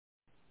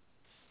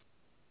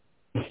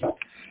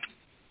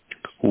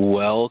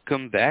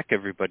Welcome back,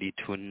 everybody,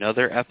 to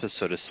another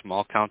episode of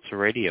Small Council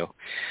Radio.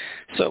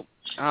 So,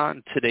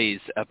 on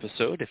today's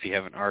episode, if you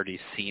haven't already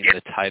seen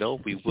the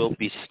title, we will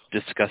be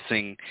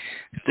discussing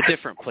the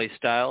different play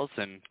styles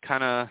and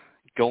kind of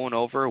going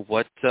over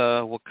what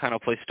kind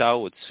of play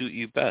style would suit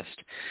you best.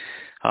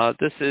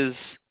 This is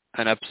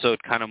an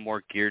episode kind of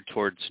more geared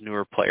towards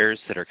newer players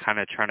that are kind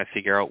of trying to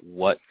figure out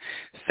what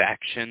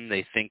faction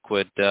they think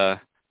would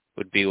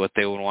be what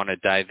they would want to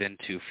dive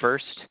into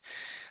first.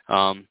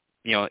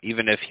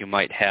 Even if you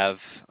might have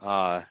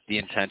the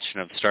intention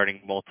of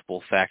starting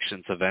multiple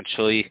factions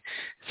eventually,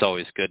 it's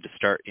always good to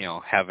start,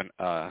 having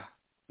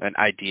an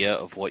idea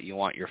of what you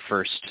want your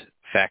first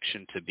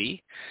faction to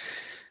be.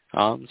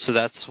 So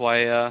that's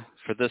why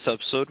for this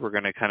episode, we're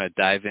going to kind of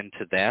dive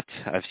into that.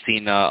 I've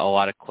seen a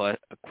lot of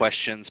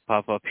questions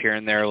pop up here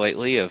and there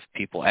lately of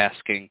people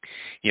asking,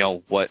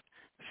 what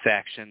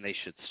faction they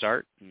should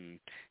start and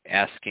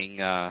asking,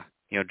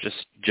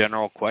 just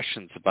general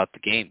questions about the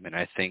game. And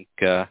I think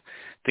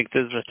this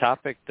is a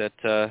topic that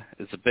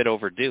is a bit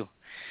overdue.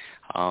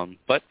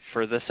 But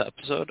for this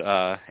episode,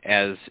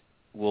 as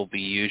will be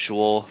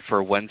usual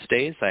for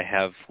Wednesdays, I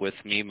have with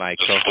me my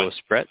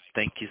co-host, Brett.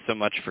 Thank you so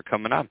much for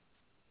coming on.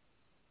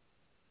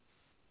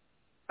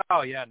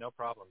 Oh, yeah, no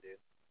problem, dude.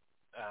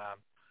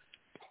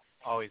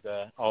 Always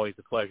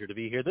a pleasure to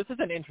be here. This is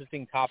an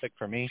interesting topic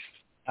for me.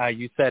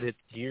 You said it's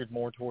geared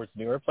more towards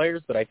newer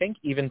players, but I think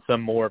even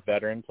some more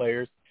veteran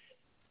players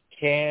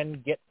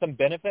can get some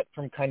benefit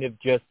from kind of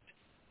just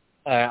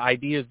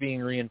ideas being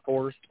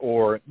reinforced,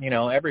 or,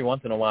 every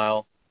once in a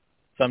while,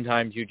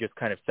 sometimes you just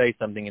kind of say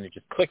something and it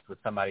just clicks with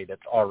somebody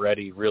that's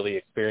already really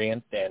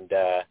experienced and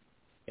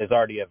is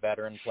already a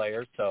veteran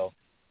player. So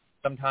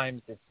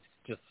sometimes it's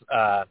just,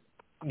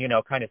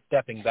 kind of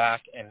stepping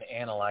back and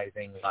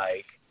analyzing,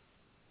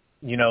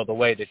 the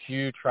way that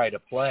you try to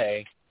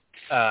play.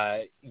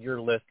 Your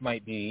list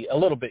might be a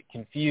little bit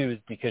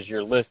confused because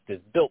your list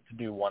is built to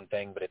do one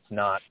thing, but it's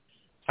not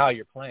how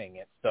you're playing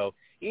it. So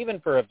even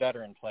for a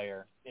veteran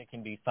player, it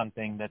can be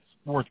something that's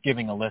worth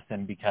giving a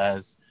listen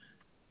because,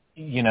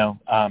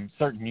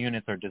 certain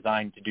units are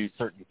designed to do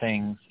certain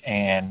things,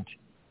 and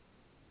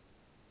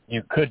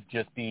you could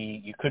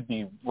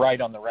be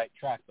right on the right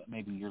track, but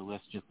maybe your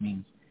list just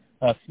needs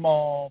a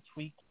small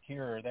tweak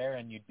here or there,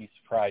 and you'd be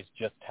surprised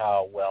just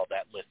how well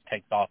that list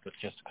takes off with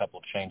just a couple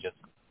of changes.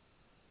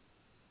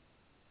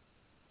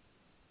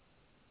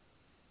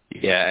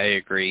 Yeah, I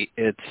agree.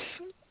 It's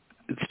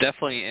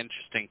definitely an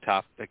interesting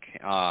topic,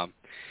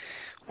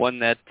 one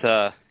that,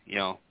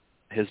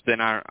 has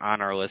been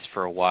on our list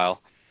for a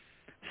while.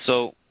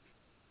 So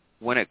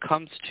when it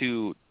comes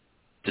to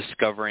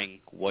discovering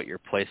what your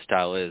play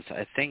style is,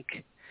 I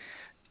think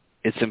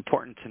it's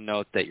important to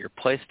note that your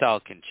play style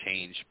can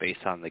change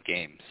based on the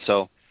game.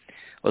 So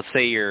let's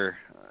say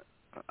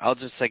I'll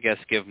just,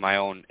 give my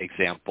own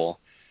example.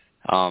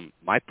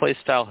 My play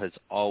style has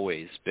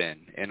always been,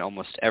 in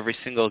almost every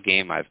single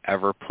game I've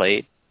ever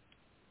played,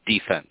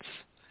 defense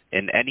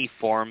in any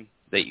form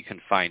that you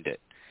can find it,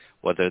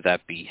 whether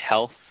that be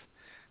health,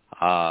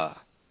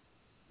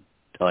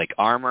 like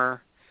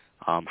armor,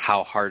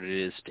 how hard it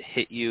is to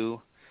hit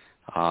you,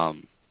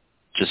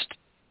 just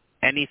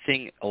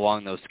anything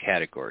along those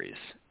categories,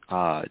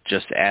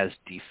 just as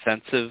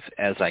defensive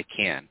as I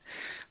can.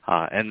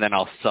 And then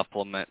I'll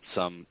supplement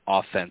some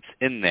offense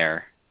in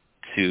there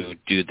to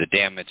do the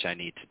damage I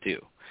need to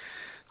do.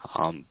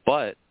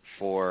 But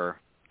for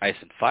Ice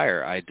and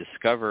Fire, I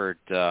discovered,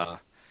 I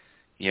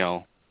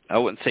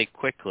wouldn't say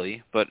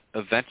quickly, but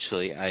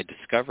eventually I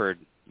discovered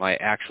my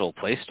actual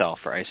play style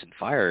for Ice and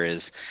Fire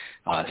is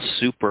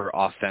super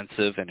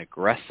offensive and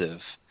aggressive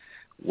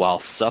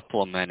while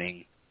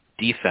supplementing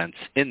defense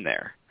in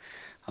there.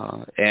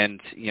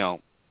 And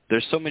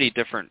there's so many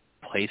different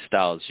play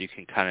styles you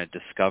can kind of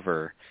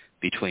discover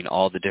between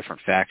all the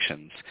different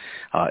factions.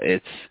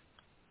 It's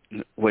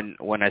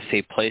when I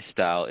say play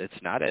style,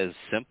 it's not as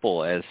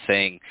simple as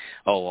saying,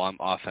 oh, I'm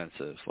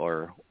offensive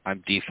or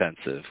I'm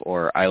defensive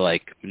or I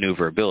like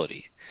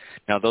maneuverability.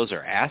 Now, those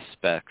are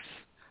aspects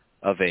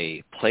of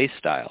a play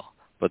style,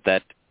 but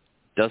that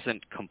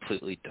doesn't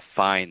completely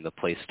define the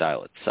play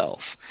style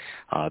itself.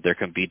 There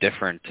can be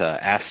different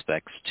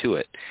aspects to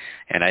it.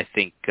 And I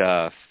think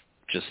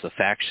just the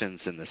factions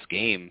in this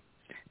game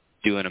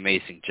do an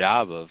amazing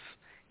job of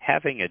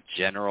having a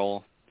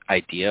general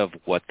idea of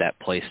what that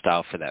play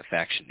style for that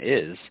faction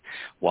is,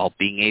 while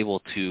being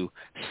able to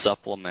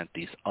supplement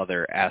these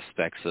other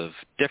aspects of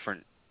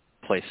different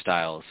play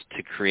styles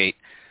to create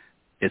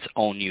its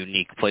own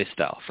unique play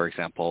style. For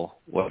example,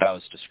 what I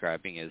was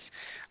describing is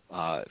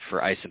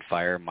for Ice and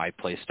Fire, my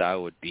play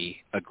style would be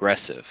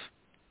aggressive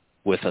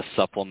with a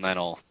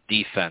supplemental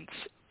defense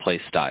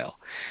play style,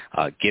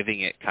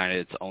 giving it kind of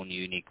its own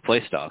unique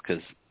play style.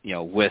 Because,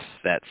 with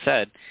that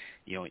said,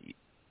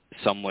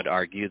 some would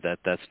argue that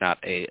that's not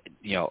a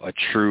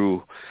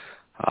true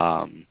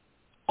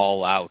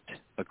all-out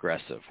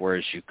aggressive,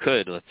 whereas you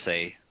could, let's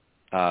say,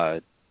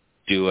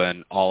 do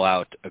an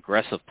all-out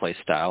aggressive play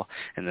style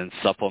and then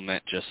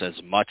supplement just as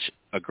much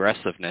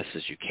aggressiveness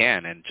as you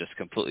can and just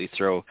completely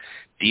throw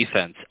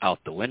defense out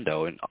the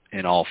window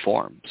in all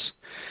forms.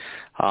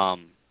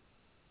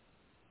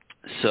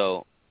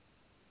 So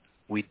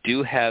we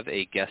do have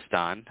a guest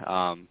on,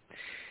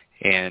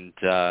 and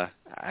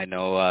I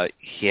know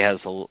he has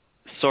a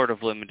sort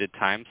of limited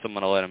time, so I'm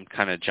going to let him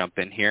kind of jump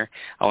in here.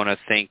 I want to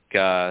thank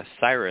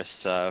Cyrus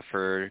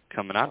for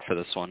coming on for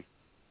this one.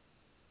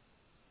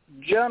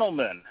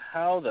 Gentlemen,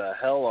 how the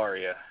hell are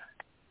you?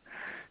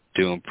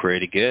 Doing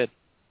pretty good.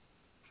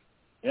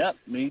 Yeah,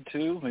 me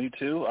too.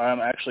 I'm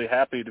actually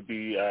happy to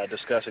be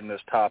discussing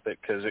this topic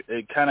because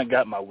it kind of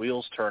got my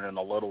wheels turning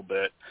a little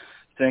bit,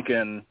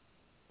 thinking,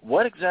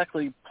 what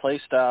exactly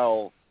play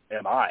style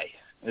am I?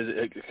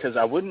 Because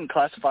I wouldn't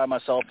classify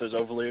myself as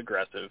overly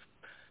aggressive.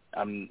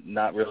 I'm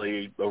not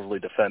really overly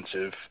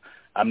defensive.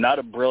 I'm not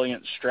a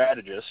brilliant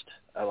strategist.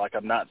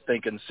 I'm not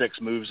thinking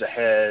 6 moves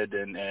ahead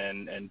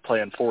and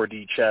playing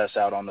 4D chess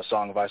out on the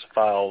Song of Ice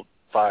and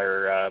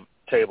Fire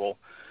table.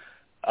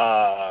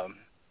 But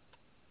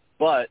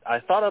I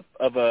thought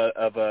of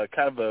a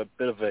kind of a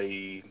bit of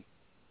a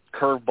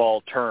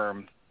curveball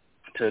term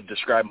to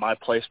describe my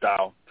play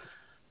style.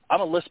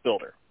 I'm a list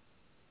builder.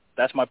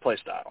 That's my play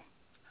style.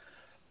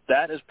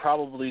 That is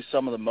probably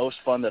some of the most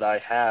fun that I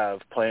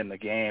have playing the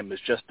game, is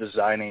just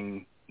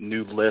designing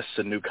new lists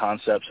and new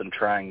concepts and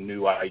trying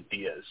new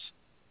ideas,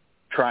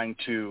 trying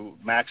to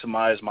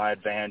maximize my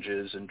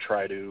advantages and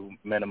try to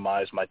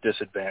minimize my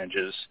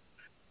disadvantages.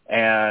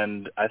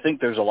 And I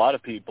think there's a lot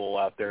of people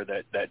out there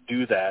that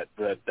do that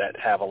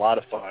have a lot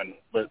of fun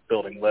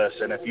building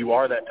lists. And if you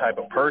are that type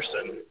of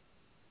person,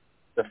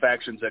 the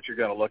factions that you're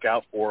going to look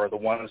out for are the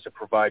ones that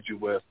provide you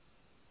with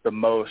the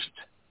most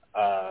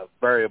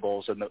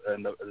variables and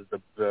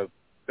the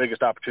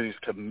biggest opportunities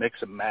to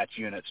mix and match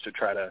units to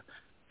try to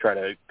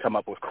come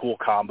up with cool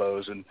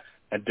combos and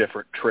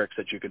different tricks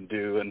that you can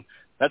do. And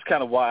that's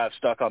kind of why I've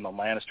stuck on the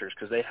Lannisters,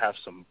 because they have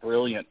some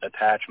brilliant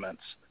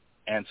attachments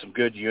and some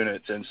good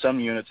units, and some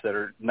units that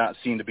are not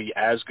seen to be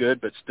as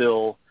good but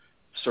still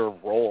serve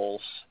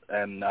roles.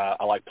 And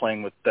I like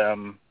playing with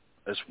them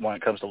as when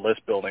it comes to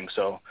list building.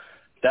 So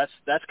that's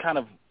kind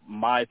of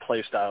my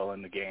play style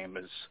in the game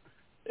is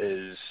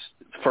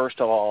first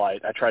of all, I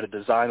try to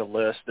design a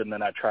list, and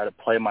then I try to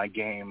play my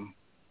game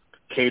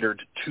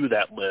catered to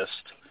that list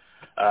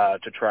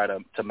to try to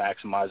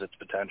maximize its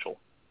potential.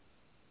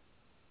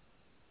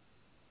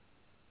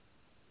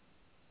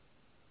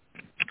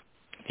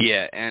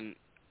 Yeah, and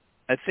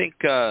I think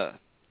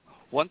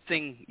one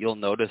thing you'll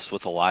notice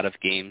with a lot of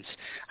games,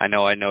 I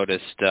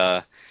noticed,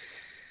 I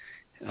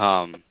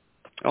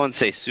wouldn't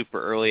say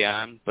super early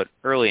on, but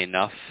early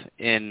enough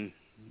in,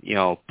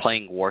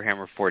 playing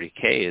Warhammer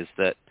 40K, is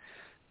that,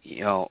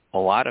 a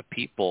lot of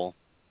people,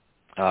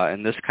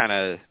 and this kind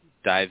of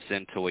dives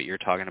into what you're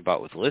talking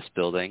about with list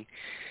building,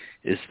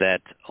 is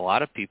that a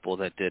lot of people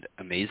that did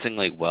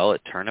amazingly well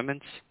at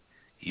tournaments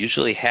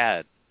usually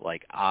had,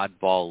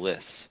 oddball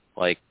lists.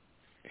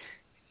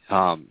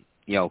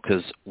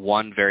 Because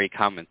one very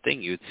common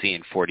thing you would see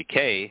in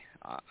 40K,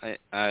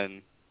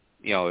 and,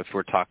 if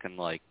we're talking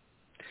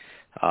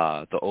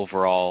the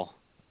overall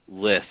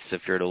lists,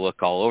 if you're to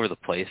look all over the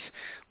place,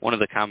 one of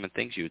the common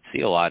things you would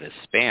see a lot is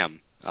spam.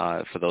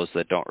 For those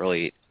that don't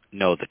really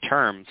know the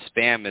term,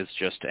 spam is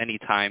just any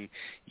time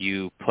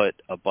you put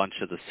a bunch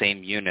of the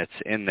same units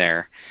in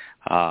there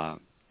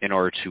in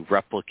order to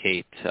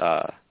replicate,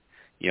 the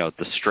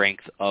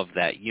strength of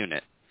that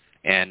unit.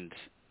 And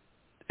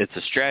it's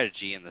a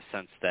strategy in the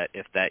sense that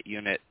if that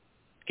unit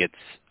gets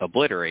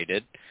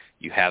obliterated,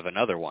 you have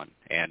another one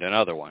and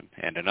another one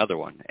and another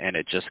one, and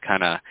it just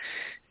kind of,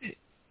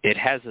 it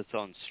has its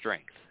own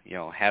strength.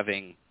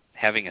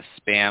 Having a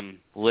spam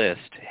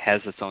list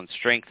has its own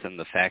strength in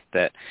the fact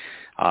that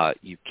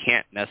you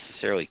can't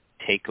necessarily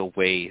take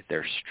away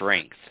their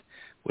strength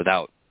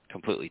without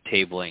completely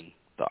tabling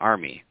the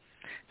army.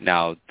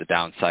 Now, the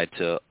downside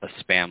to a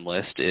spam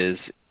list is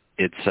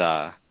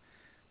it's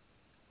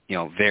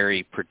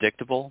very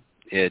predictable.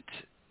 It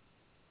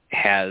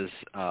has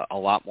a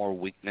lot more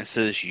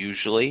weaknesses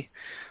usually.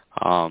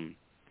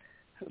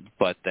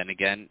 But then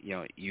again,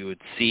 you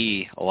would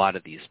see a lot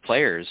of these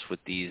players with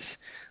these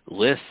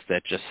lists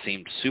that just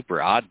seemed super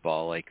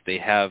oddball. They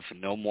have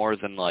no more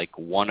than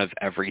one of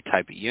every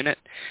type of unit.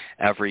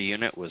 Every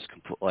unit was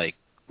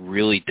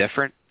really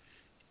different.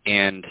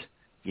 And,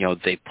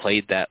 they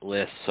played that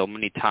list so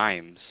many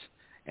times,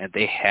 and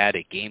they had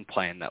a game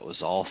plan that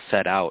was all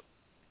set out,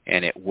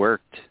 and it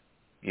worked,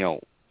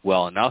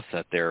 well enough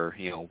that they're,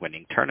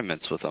 winning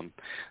tournaments with them,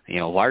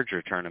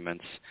 larger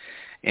tournaments.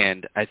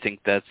 And I think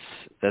that's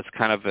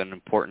kind of an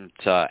important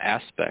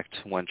aspect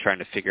when trying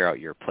to figure out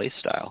your play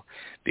style,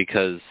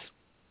 because,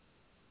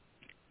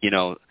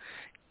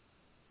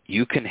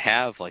 you can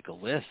have a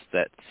list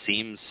that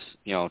seems,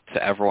 to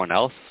everyone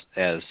else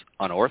as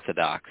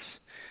unorthodox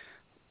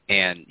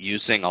and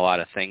using a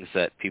lot of things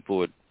that people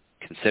would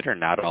consider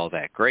not all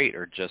that great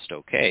or just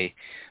okay.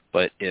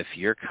 But if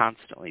you're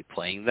constantly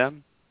playing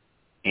them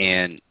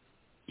and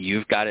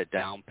you've got it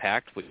down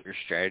packed what your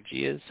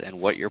strategy is and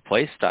what your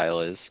play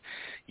style is,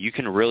 you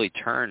can really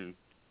turn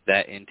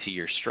that into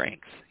your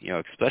strengths,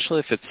 especially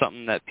if it's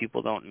something that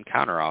people don't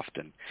encounter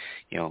often.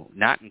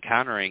 Not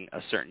encountering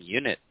a certain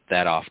unit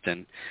that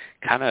often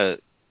kind of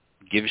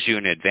gives you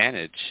an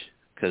advantage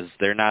because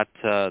they're not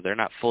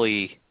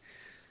fully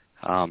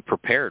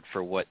prepared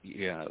for what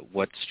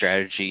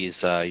strategies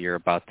you're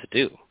about to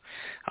do.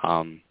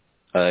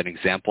 An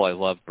example I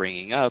love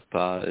bringing up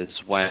is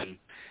when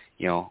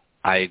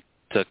I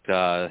took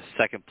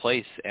second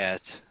place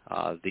at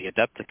the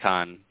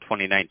Adepticon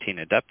 2019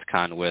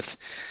 Adepticon with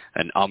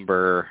an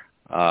Umber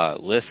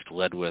list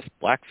led with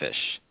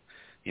Blackfish.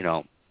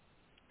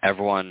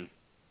 Everyone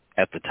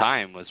at the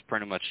time was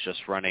pretty much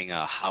just running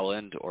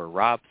Holland or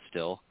Rob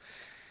still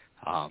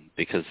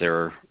because they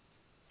were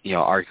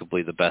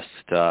arguably the best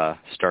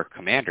Stark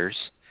commanders.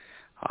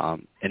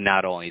 And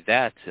not only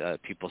that,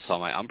 people saw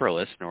my Umber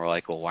list and were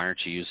like, well, why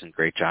aren't you using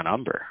Great John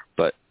Umber?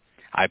 But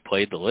I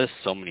played the list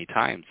so many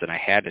times and I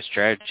had a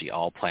strategy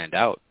all planned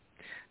out.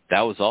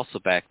 That was also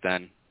back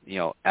then,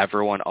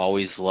 everyone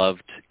always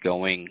loved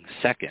going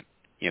second,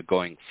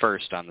 going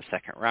first on the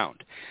second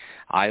round.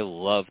 I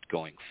loved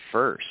going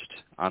first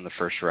on the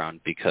first round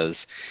because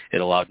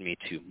it allowed me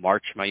to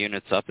march my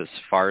units up as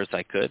far as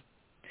I could,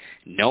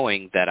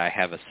 knowing that I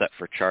have a set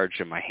for charge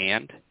in my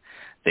hand.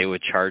 They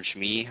would charge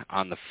me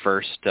on the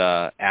first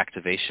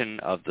activation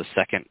of the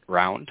second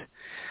round.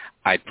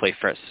 I'd play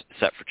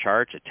set for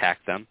charge,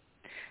 attack them.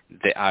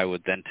 I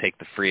would then take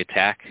the free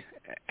attack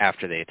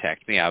after they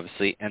attacked me,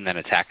 obviously, and then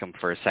attack them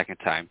for a second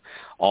time,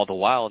 all the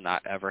while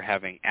not ever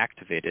having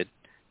activated.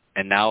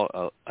 And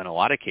now, in a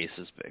lot of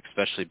cases,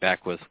 especially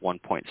back with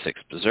 1.6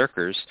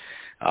 Berserkers,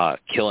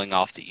 killing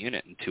off the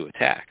unit in 2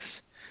 attacks.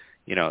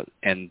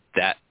 And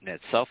that in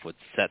itself would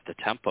set the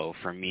tempo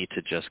for me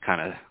to just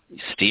kind of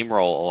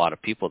steamroll a lot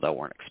of people that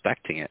weren't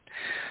expecting it.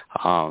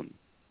 So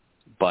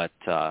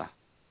a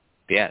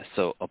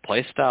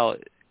playstyle,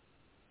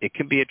 it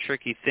can be a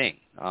tricky thing.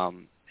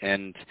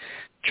 And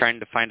trying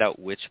to find out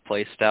what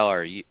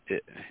playstyle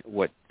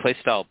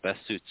best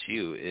suits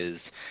you is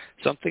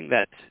something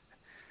that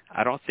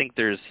I don't think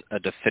there's a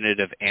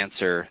definitive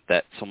answer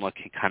that someone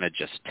can kind of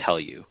just tell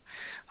you.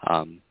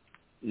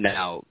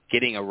 Now,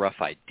 getting a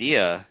rough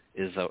idea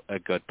is a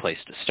good place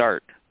to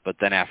start, but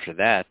then after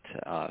that,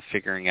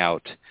 figuring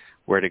out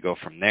where to go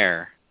from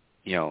there,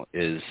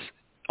 is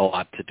a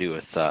lot to do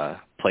with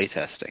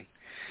playtesting.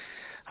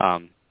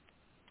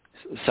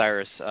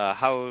 Cyrus,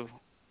 how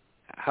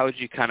did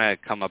you kind of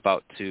come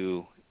about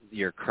to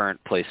your current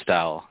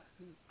playstyle,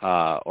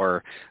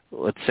 or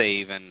let's say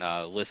even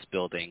list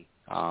building?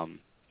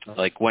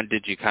 Like, when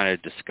did you kind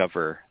of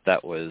discover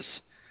that was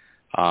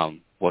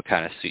what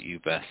kind of suit you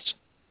best?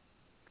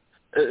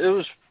 It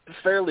was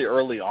fairly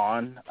early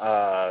on.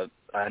 I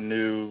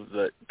knew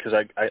that because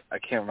I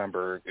can't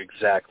remember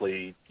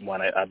exactly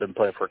when I've been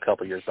playing for a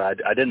couple of years,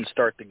 but I didn't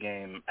start the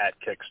game at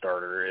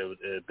Kickstarter. It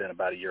had been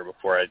about a year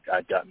before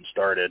I'd gotten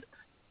started.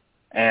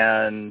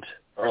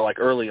 Or like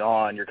early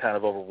on, you're kind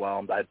of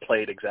overwhelmed. I'd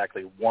played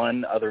exactly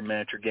one other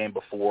miniature game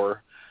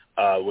before,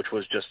 which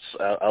was just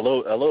a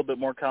little bit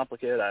more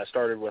complicated. I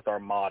started with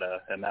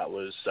Armada, and that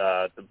was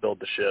to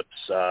build the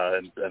ships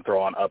and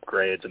throw on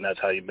upgrades, and that's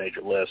how you made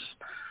your lists.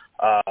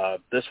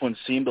 This one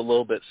seemed a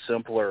little bit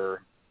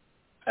simpler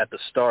at the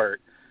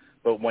start,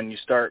 but when you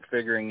start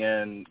figuring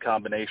in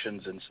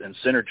combinations and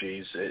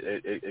synergies,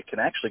 it can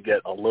actually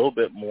get a little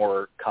bit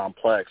more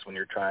complex when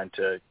you're trying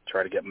to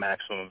get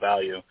maximum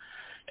value.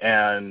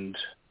 And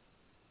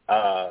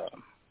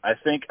I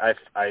think I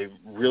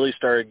really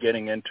started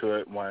getting into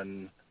it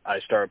when I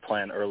started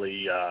playing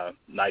early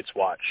Night's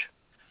Watch,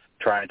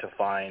 trying to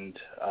find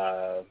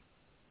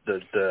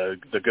the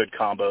good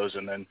combos,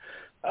 and then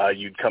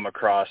you'd come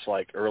across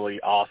like early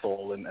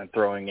Othel and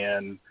throwing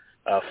in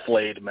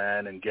flayed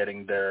men and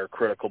getting their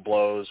critical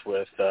blows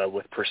with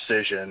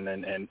precision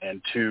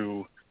and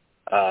 2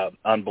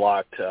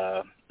 unblocked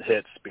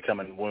hits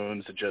becoming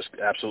wounds, just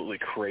absolutely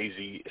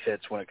crazy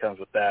hits when it comes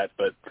with that.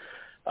 But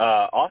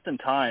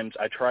oftentimes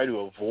I try to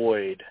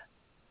avoid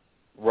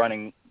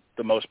running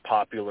the most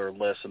popular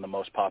lists and the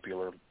most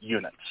popular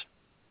units,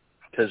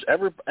 because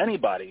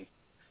anybody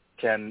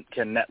can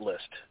net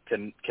list,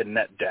 can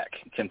net deck,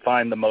 can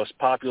find the most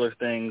popular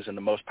things and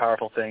the most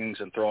powerful things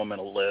and throw them in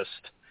a list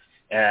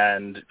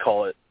and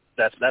call it,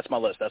 that's my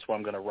list, that's what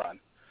I'm going to run.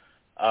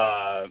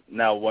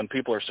 Now, when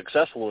people are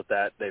successful with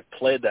that, they've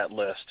played that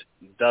list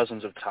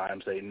dozens of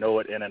times, they know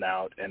it in and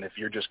out, and if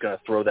you're just going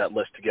to throw that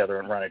list together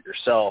and run it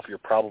yourself, you're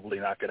probably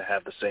not going to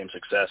have the same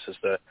success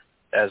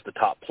as the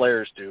top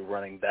players do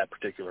running that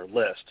particular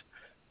list.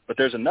 But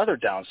there's another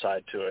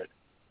downside to it.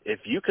 If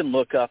you can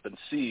look up and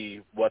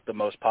see what the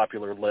most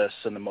popular lists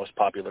and the most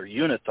popular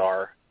units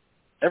are,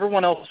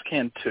 everyone else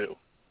can too.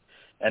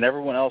 And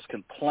everyone else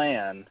can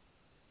plan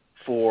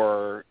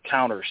for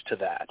counters to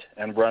that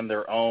and run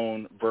their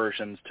own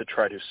versions to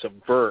try to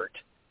subvert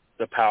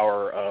the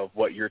power of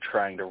what you're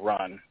trying to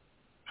run.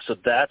 So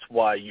that's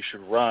why you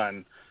should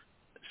run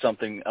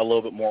something a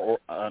little bit more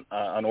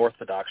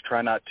unorthodox.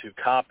 Try not to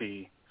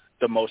copy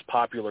the most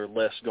popular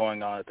list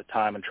going on at the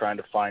time and trying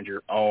to find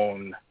your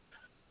own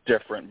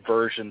different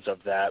versions of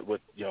that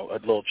with, you know, a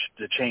little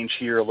change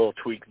here, a little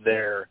tweak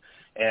there,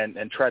 and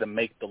try to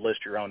make the list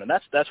your own. And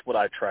that's what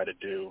I try to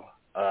do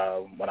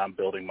when I'm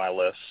building my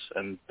lists,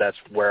 and that's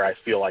where I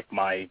feel like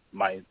my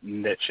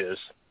niche is.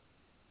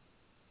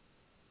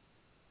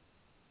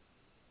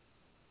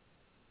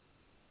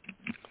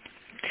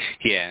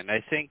 Yeah, and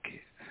I think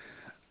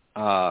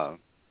another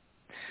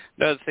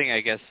thing,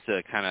 I guess,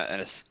 to kind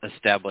of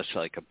establish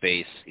like a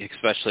base,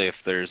 especially if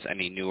there's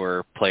any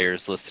newer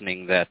players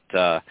listening that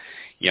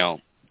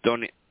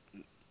don't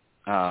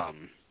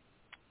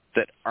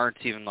that aren't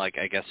even, like,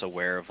 I guess,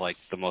 aware of like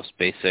the most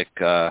basic,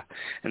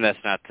 and that's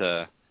not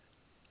to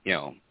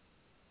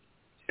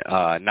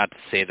not to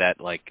say that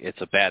like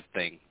it's a bad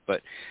thing,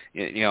 but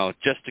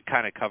just to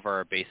kind of cover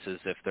our bases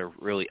if there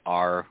really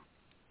are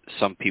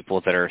some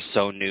people that are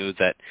so new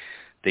that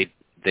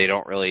they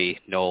don't really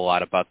know a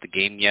lot about the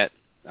game yet.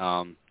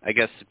 I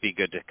guess it'd be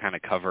good to kind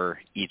of cover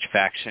each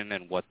faction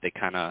and what they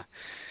kind of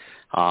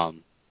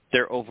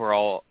their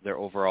overall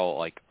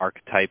like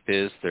archetype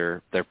is,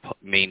 their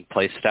main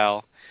play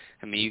style.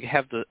 I mean, you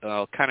have the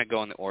kind of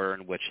go in the order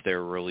in which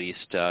they're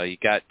released. You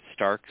got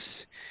Starks.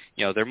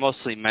 They're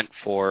mostly meant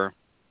for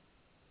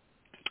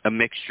a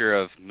mixture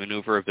of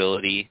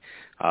maneuverability.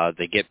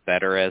 They get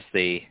better as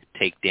they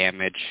take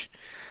damage.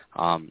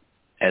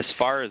 As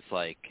far as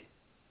like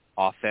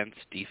offense,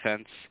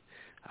 defense,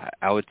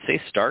 I would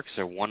say Starks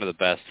are one of the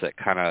best that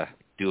kind of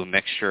do a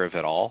mixture of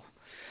it all.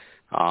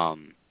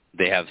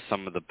 They have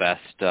some of the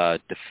best, I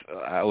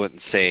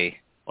wouldn't say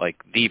like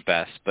the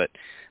best, but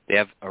they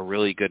have a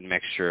really good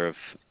mixture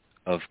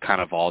of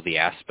kind of all the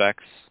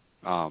aspects.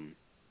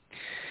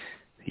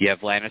 You have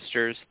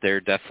Lannisters. They're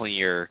definitely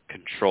your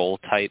control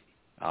type,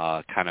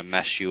 kind of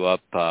mess you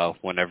up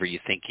whenever you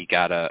think you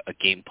got a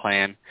game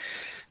plan.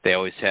 They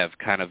always have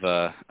kind of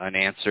an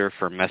answer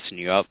for messing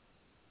you up.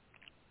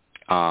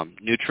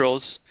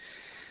 Neutrals,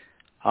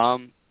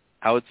 I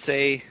would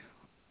say,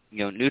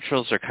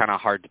 neutrals are kind of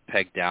hard to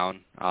peg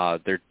down.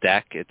 Their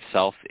deck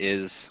itself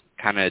is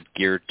kind of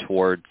geared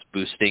towards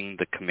boosting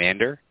the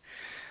commander.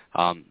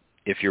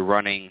 If you're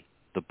running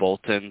the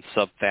Bolton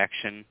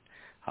sub-faction,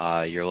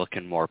 you're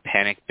looking more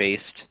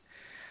panic-based.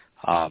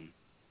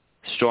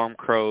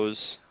 Stormcrows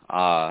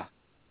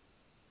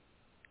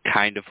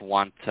kind of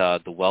want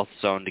the Wealth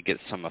Zone to get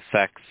some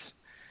effects.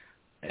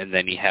 And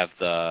then you have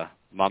the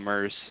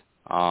Mummers.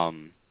 I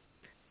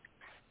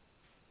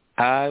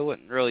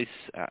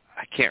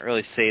can't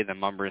really say the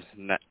Mummers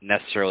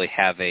necessarily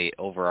have a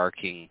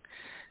overarching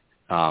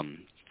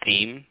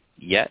theme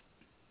yet.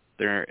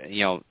 They're,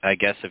 I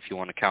guess if you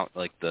want to count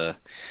like the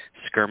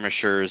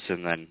skirmishers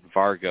and then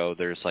Vargo,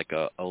 there's like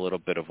a little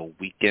bit of a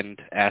weakened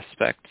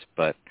aspect.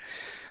 But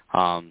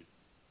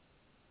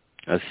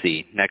let's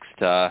see. Next,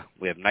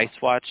 we have Night's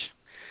Watch.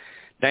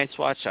 Night's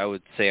Watch, I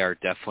would say, are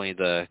definitely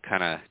the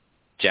kind of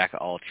jack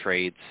of all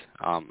trades.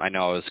 I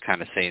know I was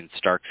kind of saying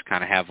Starks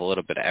kind of have a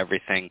little bit of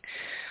everything.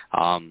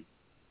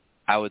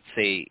 I would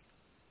say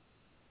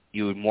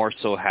you would more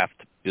so have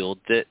to build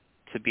it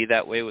to be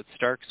that way with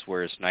Starks,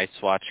 whereas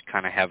Night's Watch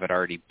kind of have it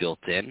already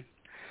built in.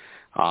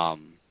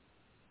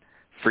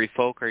 Free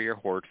Folk are your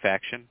Horde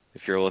faction.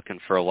 If you're looking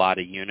for a lot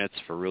of units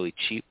for really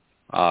cheap,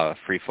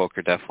 Free Folk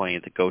are definitely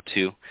the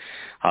go-to.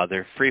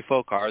 Their Free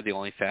Folk are the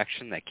only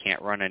faction that can't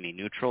run any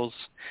neutrals,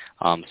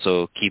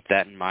 so keep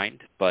that in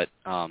mind. But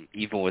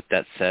even with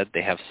that said,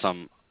 they have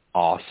some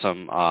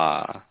awesome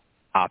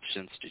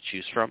options to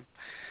choose from.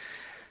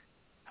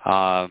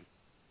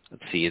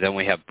 Let's see. Then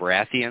we have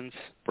Baratheons.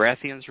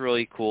 Baratheons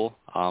really cool.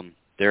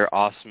 They're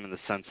awesome in the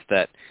sense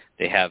that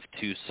they have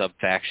two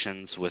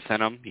sub-factions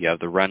within them. You have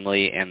the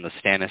Renly and the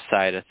Stannis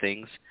side of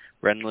things.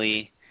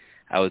 Renly,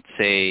 I would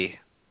say,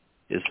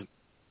 is...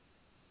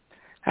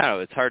 I don't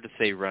know, it's hard to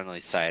say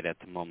Renly's side at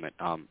the moment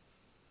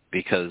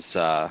because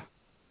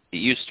it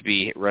used to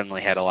be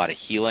Renly had a lot of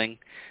healing.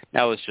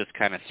 Now it's just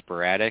kind of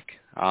sporadic.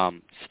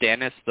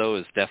 Stannis, though,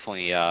 is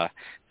definitely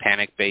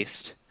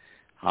panic-based.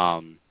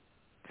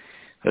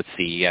 Let's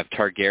see, you have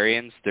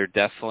Targaryens. They're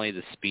definitely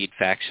the speed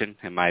faction,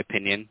 in my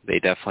opinion. They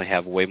definitely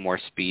have way more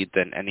speed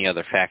than any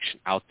other faction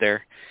out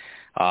there,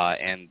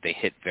 and they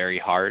hit very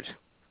hard.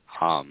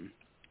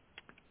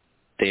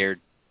 They're,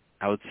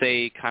 I would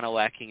say, kind of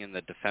lacking in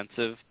the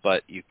defensive,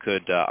 but you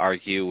could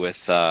argue with,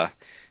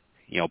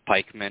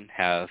 pikemen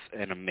have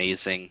an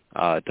amazing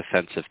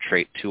defensive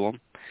trait to them.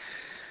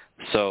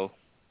 So,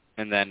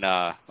 and then,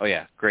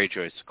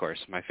 Greyjoys, of course,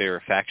 my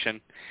favorite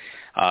faction.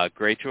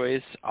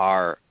 Greyjoys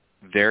are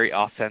very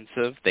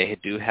offensive. They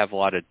do have a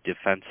lot of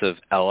defensive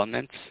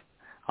elements,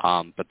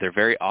 but they're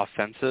very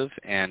offensive,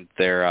 and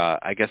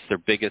I guess their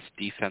biggest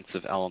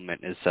defensive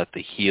element is that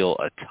they heal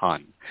a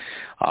ton.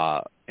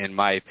 In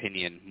my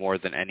opinion, more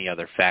than any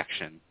other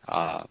faction,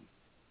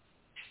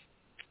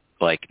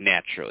 like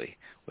naturally,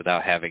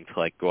 without having to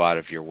like go out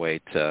of your way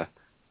to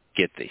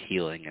get the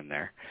healing in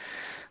there.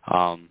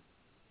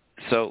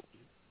 So,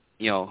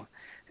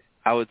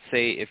 I would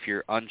say if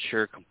you're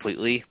unsure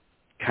completely,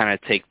 kind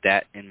of take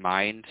that in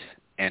mind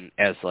and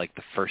as like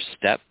the first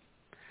step.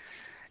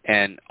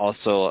 And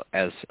also,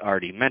 as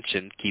already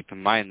mentioned, keep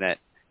in mind that,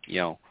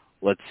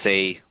 let's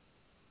say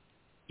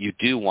you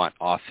do want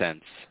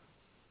offense,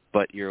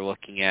 but you're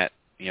looking at,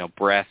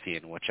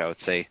 Baratheon, which I would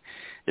say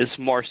is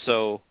more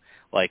so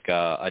like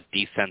a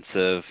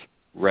defensive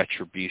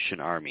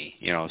retribution army.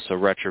 So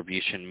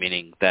retribution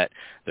meaning that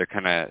they're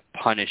going to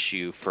punish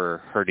you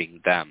for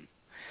hurting them.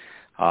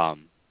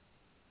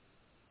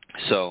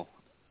 So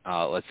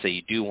let's say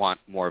you do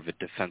want more of a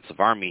defensive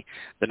army.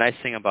 The nice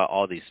thing about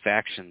all these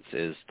factions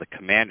is the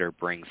commander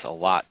brings a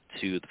lot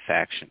to the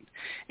faction,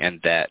 and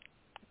that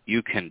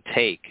you can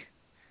take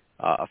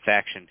a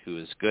faction who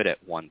is good at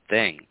one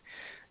thing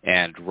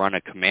and run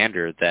a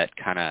commander that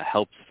kind of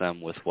helps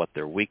them with what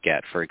they're weak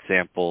at. For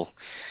example,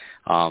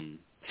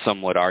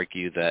 some would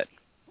argue that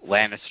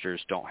Lannisters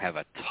don't have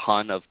a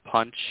ton of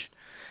punch,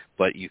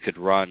 but you could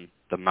run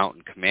the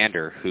Mountain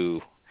Commander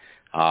who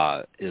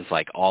is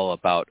like all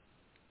about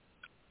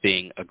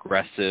being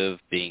aggressive,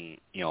 being,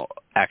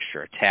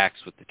 extra attacks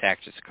with the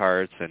tactics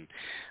cards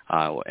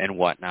and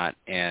whatnot,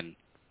 and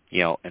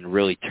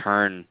really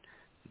turn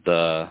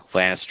the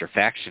Lannister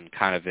faction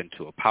kind of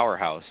into a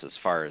powerhouse as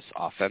far as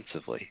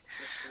offensively.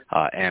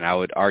 And I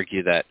would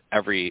argue that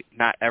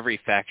not every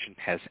faction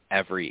has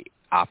every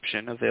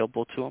option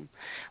available to them,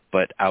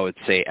 but I would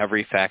say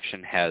every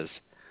faction has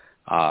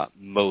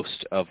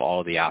most of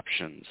all the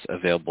options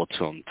available to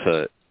them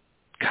to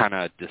kind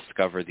of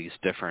discover these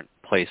different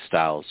play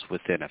styles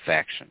within a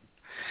faction,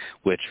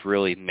 which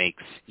really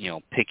makes,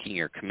 picking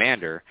your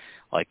commander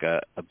like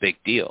a big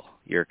deal.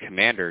 Your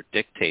commander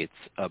dictates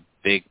a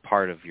big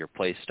part of your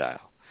play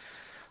style.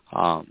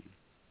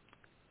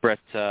 Brett,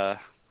 how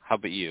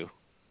about you?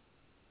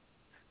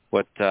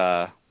 What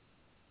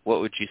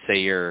would you say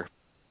your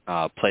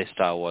play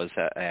style was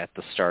at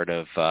the start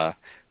of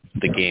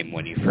the game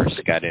when you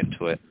first got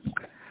into it?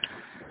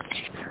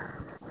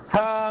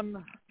 A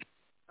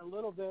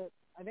little bit.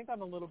 I think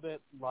I'm a little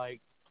bit like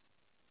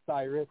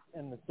Cyrus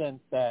in the sense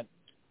that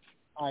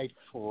I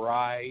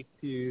try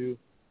to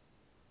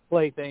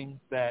play things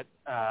that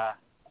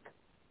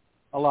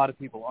a lot of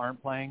people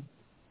aren't playing,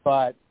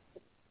 but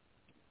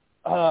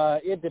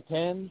it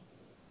depends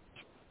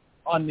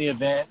on the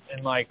event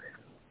and like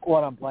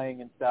what I'm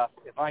playing and stuff.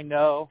 If I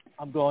know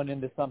I'm going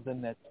into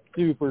something that's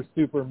super,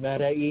 super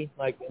meta-y,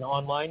 like an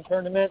online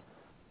tournament,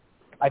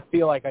 I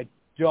feel like I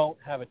don't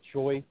have a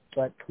choice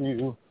but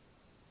to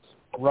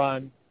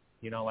run,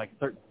 like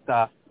certain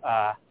stuff.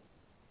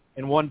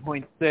 In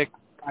 1.6,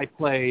 I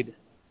played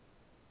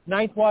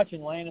Night's Watch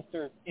and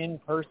Lannisters in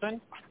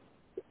person,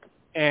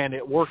 and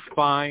it worked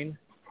fine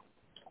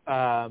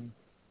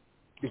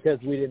because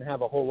we didn't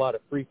have a whole lot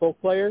of free folk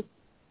players,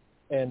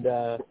 and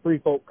free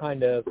folk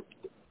kind of,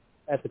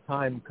 at the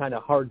time, kind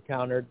of hard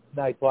countered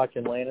Night's Watch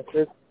and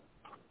Lannisters.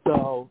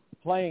 So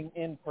playing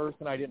in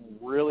person, I didn't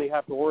really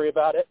have to worry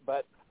about it,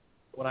 but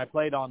when I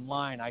played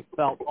online, I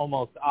felt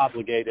almost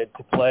obligated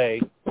to play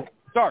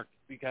Stark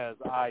because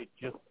I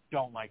just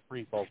don't like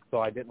free folk, so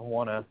I didn't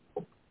want to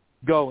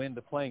go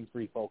into playing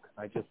free folk.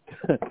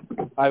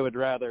 I would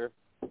rather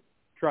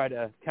try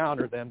to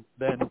counter them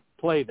than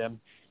play them.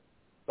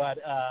 But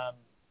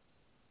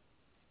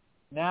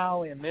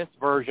now in this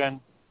version,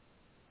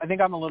 I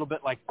think I'm a little bit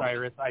like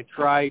Cyrus. I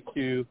try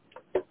to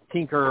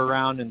tinker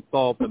around and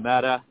solve the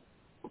meta.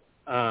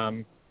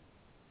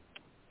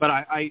 But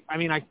I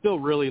still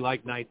really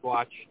like Night's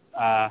Watch.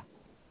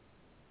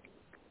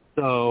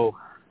 So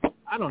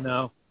I don't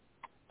know.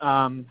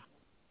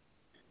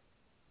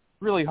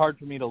 Really hard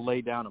for me to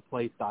lay down a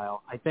play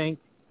style. I think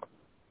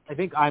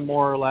I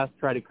more or less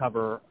try to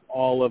cover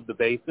all of the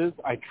bases.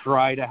 I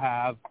try to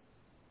have,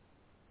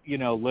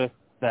 lists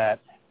that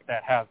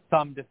have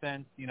some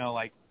defense,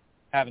 like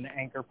have an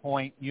anchor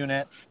point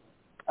unit,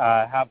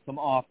 have some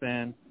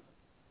offense,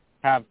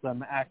 have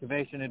some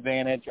activation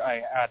advantage.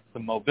 I add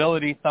some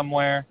mobility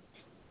somewhere.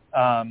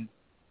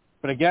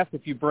 But I guess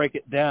if you break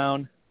it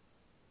down,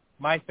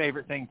 my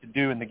favorite thing to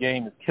do in the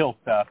game is kill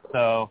stuff.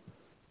 So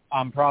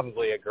I'm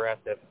probably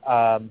aggressive.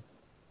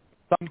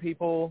 Some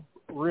people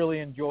really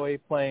enjoy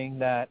playing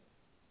that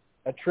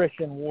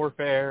attrition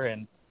warfare,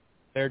 and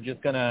they're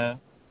just going to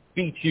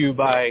beat you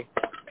by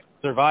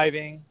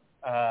surviving.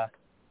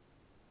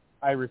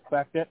 I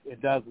respect it.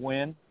 It does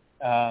win.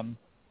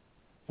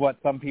 What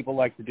some people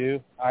like to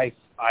do, I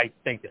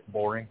think it's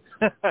boring.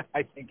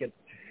 I think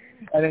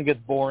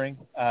it's boring.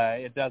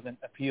 It doesn't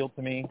appeal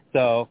to me.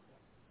 So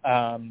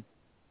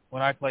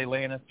when I play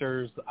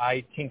Lannisters,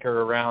 I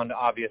tinker around,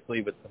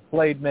 obviously, with some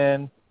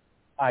Blademen.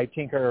 I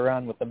tinker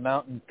around with the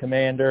Mountain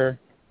Commander.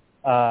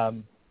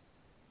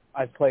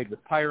 I've played with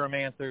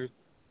Pyromancers.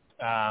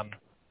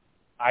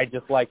 I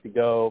just like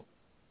to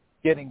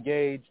get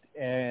engaged,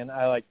 and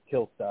I like to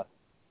kill stuff.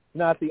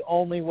 Not the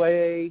only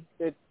way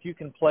that you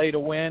can play to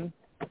win,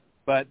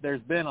 but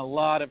there's been a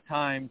lot of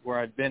times where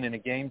I've been in a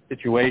game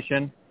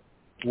situation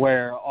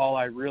where all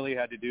I really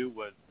had to do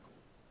was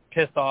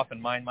piss off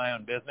and mind my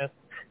own business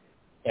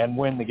and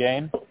win the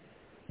game.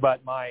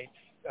 But my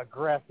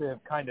aggressive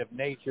kind of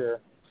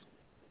nature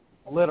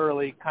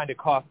literally kind of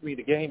cost me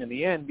the game in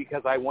the end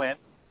because I went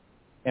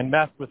and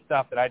messed with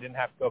stuff that I didn't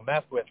have to go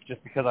mess with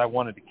just because I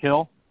wanted to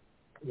kill,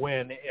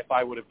 when if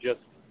I would have just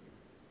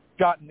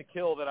gotten the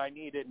kill that I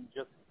needed and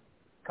just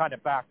kind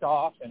of backed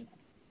off and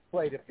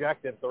played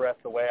objectives the rest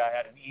of the way, I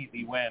had an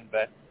easy win.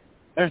 But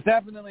there's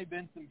definitely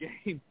been some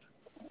games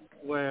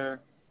where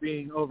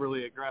being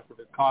overly aggressive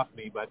has cost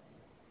me. But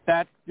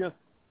that's just,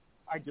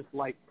 I just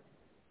like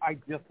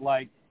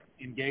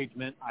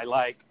engagement. I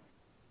like,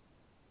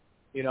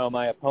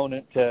 my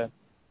opponent to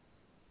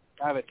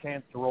have a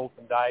chance to roll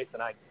some dice,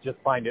 and I just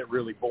find it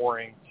really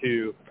boring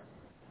to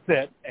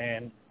sit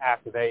and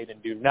activate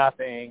and do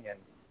nothing and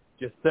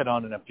just sit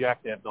on an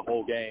objective the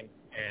whole game.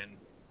 And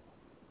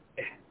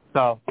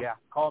so, yeah,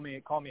 call me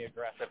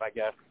aggressive, I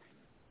guess.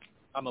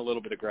 I'm a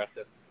little bit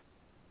aggressive.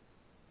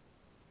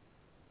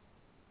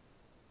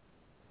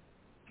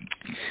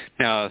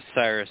 Now,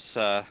 Cyrus,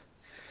 I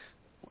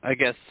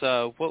guess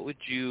what would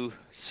you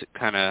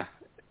kind of,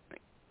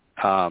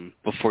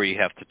 before you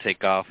have to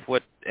take off,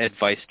 what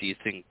advice do you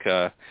think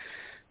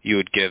you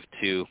would give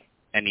to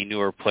any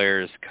newer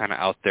players kind of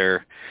out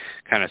there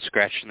kind of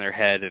scratching their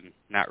head and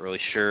not really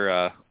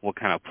sure what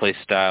kind of play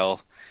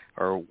style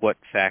or what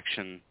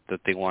faction that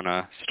they want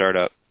to start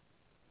up?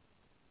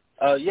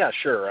 Yeah,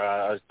 sure.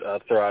 I'll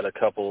throw out a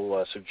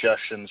couple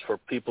suggestions for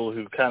people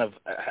who kind of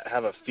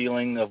have a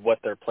feeling of what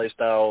their play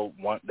style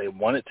they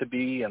want it to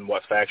be and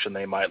what faction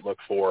they might look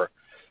for.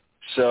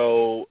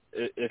 So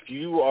if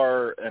you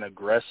are an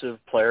aggressive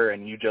player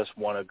and you just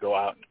want to go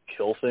out and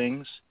kill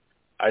things,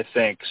 I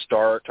think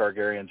Star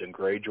Targaryens and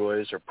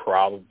Greyjoys are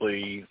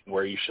probably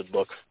where you should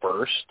look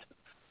first,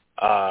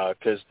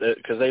 because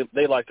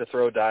they like to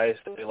throw dice,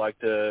 they like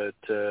to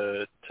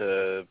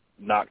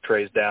knock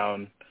trays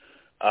down.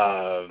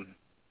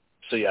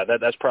 So yeah,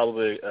 that's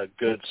probably a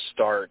good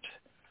start.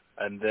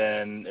 And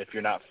then if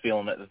you're not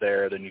feeling it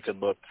there, then you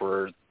could look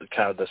for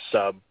kind of the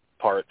sub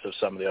parts of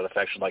some of the other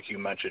factions, like you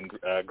mentioned,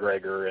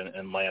 Gregor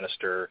and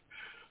Lannister.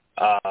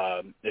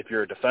 If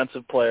you're a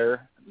defensive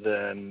player,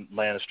 then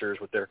Lannisters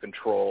with their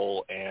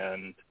control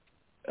and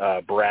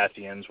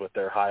Baratheons with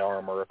their high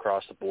armor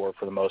across the board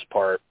for the most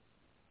part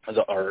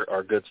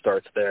are good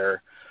starts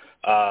there.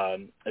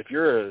 If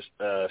you're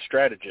a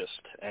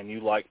strategist and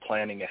you like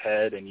planning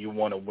ahead and you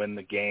want to win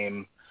the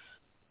game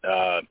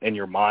in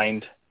your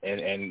mind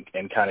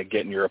and kind of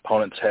get in your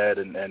opponent's head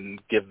and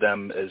give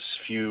them as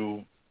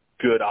few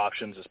good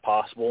options as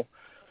possible,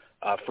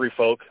 Free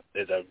Folk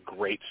is a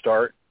great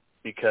start,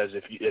 because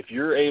if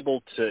you're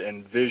able to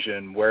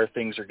envision where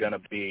things are going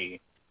to be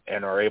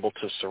and are able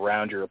to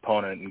surround your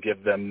opponent and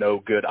give them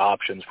no good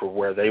options for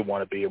where they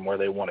want to be and where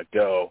they want to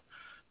go,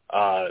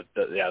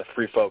 the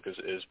Free Folk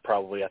is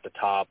probably at the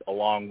top,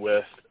 along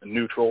with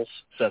neutrals,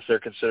 since they're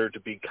considered to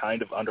be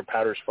kind of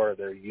underpowered as far as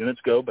their units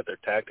go, but their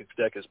tactics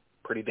deck is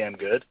pretty damn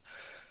good.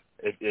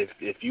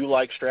 If you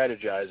like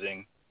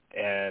strategizing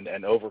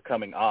and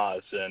overcoming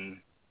odds,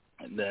 then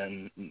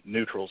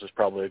neutrals is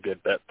probably a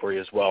good bet for you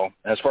as well.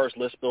 And as far as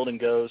list building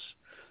goes,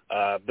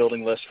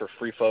 building lists for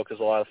Free Folk is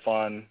a lot of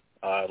fun.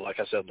 Like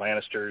I said,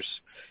 Lannisters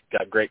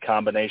got great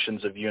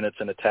combinations of units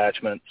and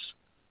attachments.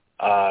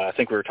 I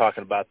think we were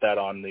talking about that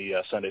on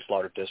the Sunday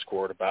Slaughter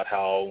Discord, about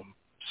how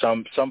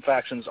some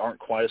factions aren't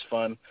quite as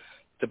fun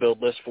to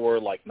build lists for.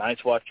 Like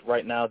Night's Watch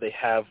right now, they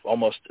have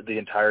almost the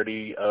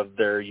entirety of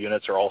their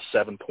units are all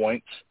 7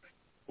 points,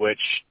 which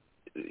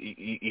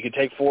you could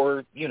take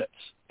 4 units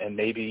and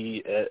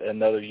maybe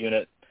another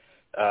unit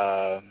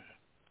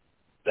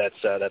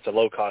that's a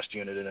low-cost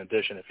unit in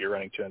addition if you're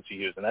running 2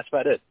 NCUs, and that's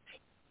about it.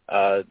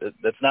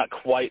 That's not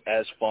quite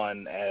as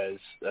fun as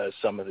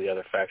some of the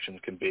other factions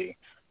can be.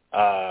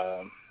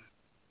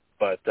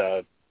 But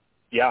I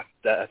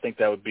think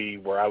that would be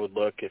where I would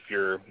look if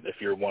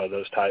you're one of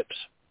those types.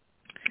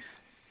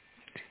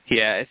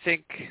 Yeah, I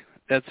think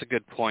that's a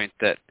good point,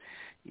 that,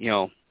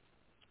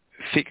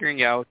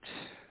 figuring out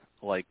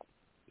like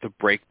the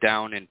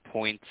breakdown in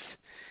points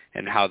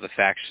and how the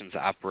factions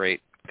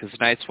operate, because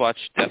Night's Watch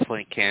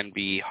definitely can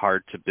be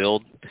hard to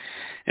build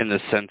in the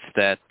sense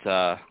that,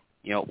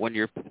 when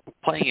you're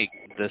playing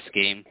this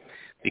game,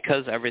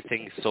 because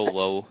everything's so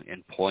low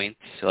in points,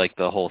 like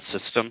the whole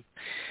system,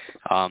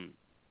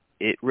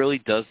 it really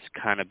does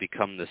kind of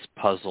become this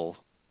puzzle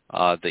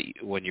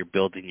when you're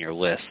building your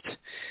list.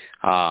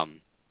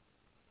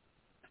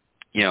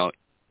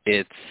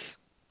 It's,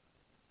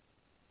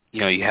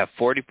 you have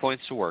 40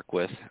 points to work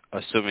with,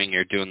 assuming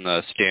you're doing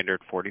the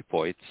standard 40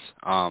 points.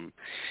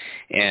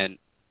 And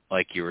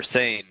like you were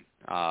saying,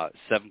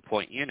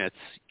 7-point units,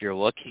 you're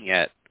looking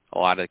at a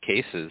lot of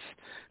cases,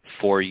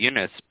 4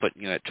 units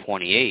putting you at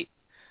 28.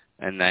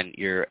 And then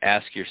you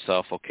ask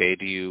yourself, okay,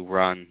 do you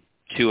run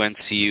 2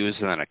 NCUs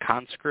and then a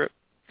conscript?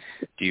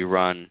 Do you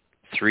run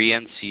 3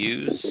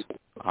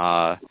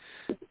 NCUs?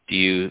 Do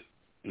you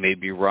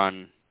maybe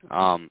run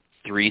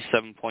 3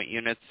 7-point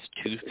units,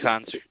 2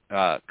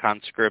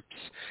 conscripts,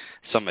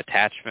 some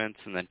attachments,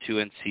 and then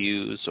 2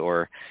 NCUs?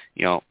 Or,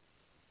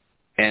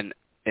 and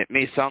it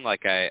may sound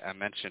like I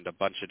mentioned a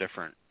bunch of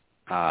different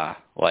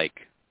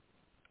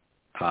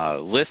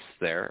lists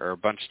there, or a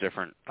bunch of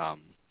different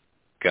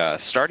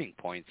starting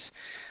points,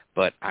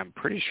 but I'm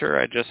pretty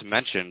sure I just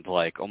mentioned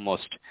like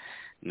almost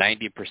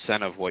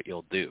 90% of what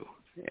you'll do.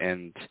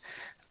 And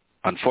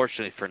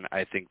unfortunately,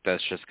 I think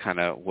that's just kind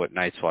of what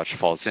Night's Watch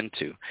falls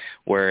into.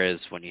 Whereas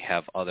when you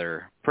have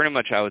pretty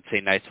much I would say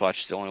Night's Watch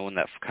is the only one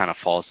that kind of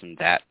falls in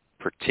that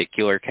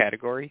particular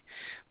category.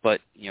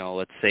 But,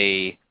 let's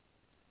say,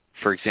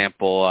 for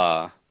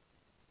example,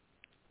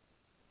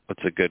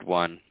 what's a good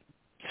one?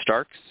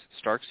 Starks.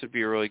 Starks would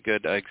be a really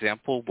good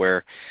example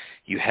where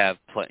you have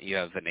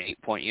an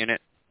 8-point unit,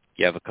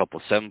 you have a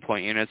couple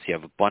 7-point units, you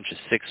have a bunch of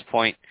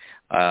 6-point,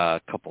 a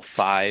couple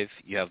 5.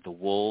 You have the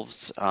Wolves.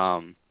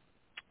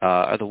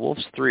 Are the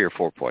Wolves 3 or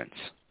 4 points?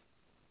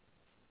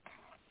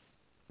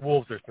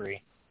 Wolves are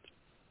 3.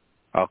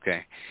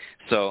 Okay,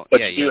 so but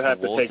yeah, you have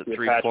have the to Wolves take at the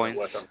 3 attachment points.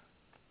 with them.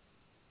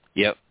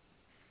 Yep,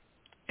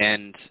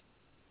 and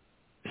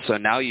so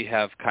now you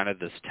have kind of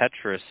this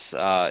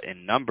Tetris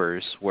in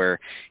numbers where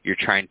you're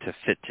trying to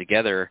fit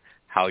together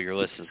how your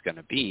list is going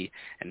to be.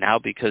 And now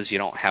because you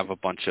don't have a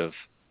bunch of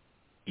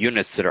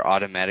units that are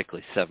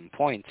automatically 7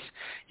 points,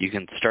 you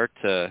can start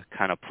to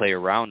kind of play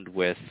around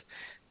with,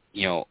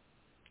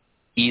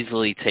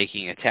 easily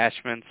taking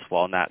attachments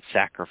while not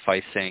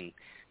sacrificing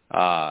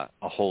a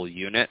whole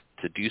unit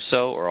to do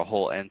so or a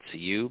whole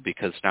NCU,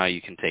 because now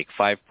you can take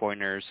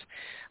 5-pointers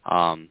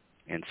and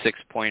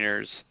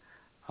 6-pointers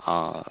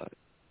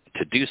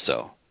to do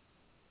so.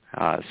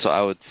 So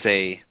I would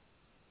say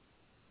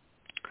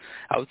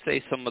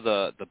some of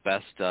the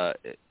best.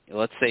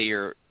 Let's say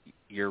you're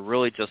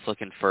really just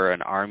looking for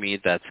an army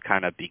that's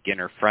kind of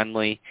beginner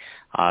friendly.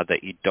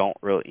 That you don't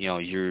really,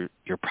 you're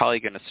probably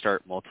going to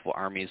start multiple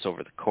armies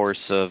over the course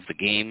of the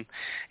game,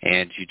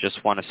 and you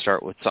just want to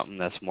start with something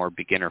that's more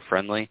beginner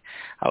friendly.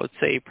 I would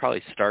say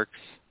probably Starks.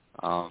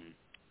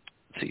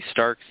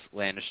 Starks,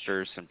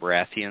 Lannisters, and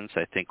Baratheons,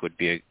 I think would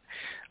be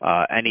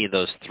any of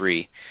those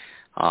 3.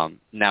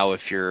 Now,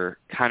 if you're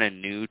kind of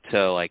new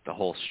to like the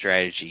whole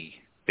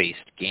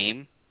strategy-based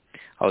game,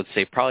 I would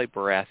say probably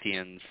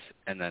Baratheons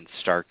and then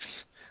Starks.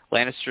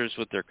 Lannisters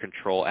with their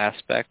control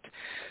aspect.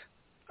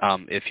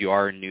 If you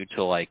are new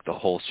to like the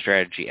whole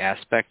strategy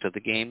aspect of the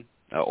game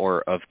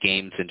or of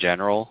games in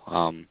general,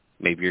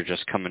 maybe you're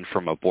just coming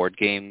from a board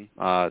game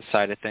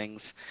side of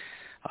things,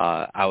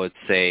 I would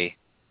say,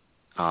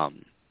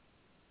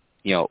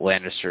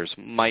 Lannisters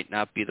might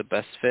not be the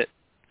best fit.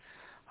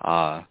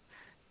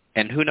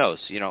 And who knows,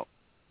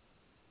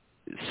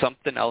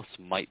 something else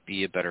might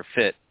be a better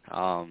fit,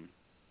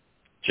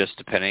 just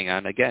depending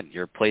on, again,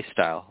 your play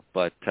style.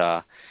 But,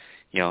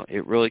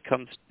 it really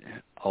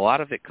a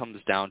lot of it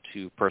comes down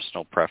to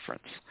personal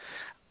preference.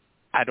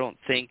 I don't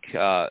think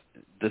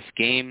this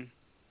game,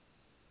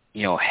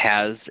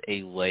 has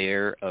a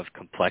layer of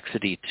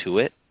complexity to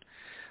it,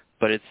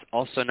 but it's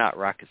also not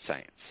rocket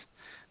science,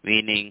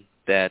 meaning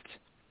that,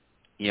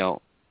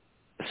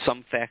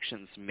 some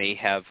factions may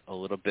have a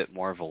little bit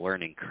more of a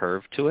learning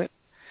curve to it,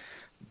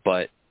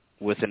 but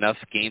with enough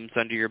games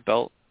under your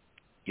belt,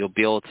 you'll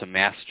be able to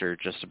master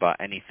just about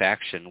any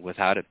faction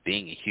without it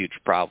being a huge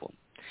problem.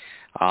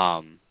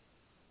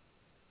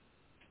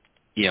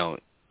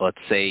 Let's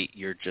say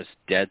you're just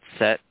dead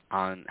set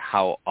on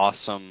how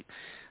awesome,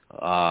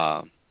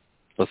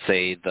 let's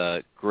say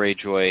the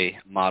Greyjoy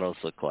models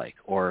look like,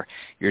 or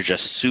you're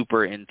just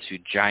super into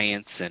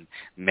giants and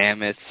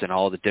mammoths and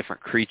all the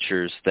different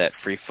creatures that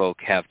free folk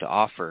have to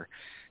offer,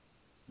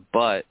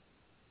 but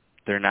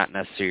they're not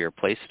necessarily your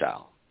play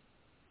style.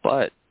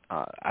 But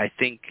I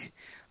think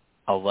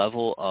a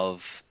level of,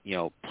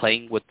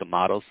 playing with the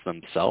models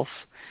themselves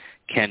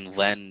can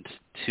lend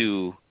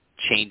to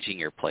changing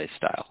your play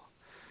style.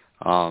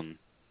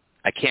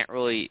 I can't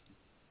really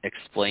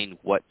explain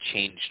what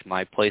changed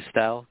my play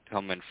style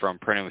coming from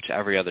pretty much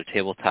every other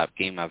tabletop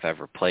game I've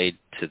ever played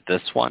to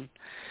this one.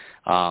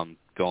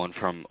 Going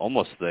from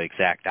almost the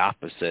exact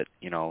opposite,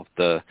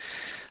 the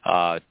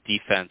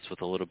defense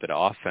with a little bit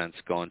of offense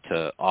going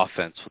to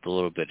offense with a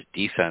little bit of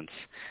defense.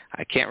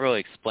 I can't really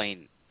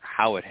explain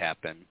how it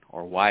happened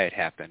or why it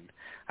happened.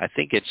 I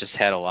think it just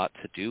had a lot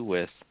to do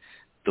with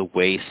the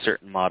way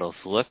certain models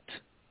looked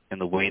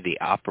and the way they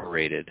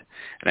operated.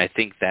 And I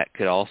think that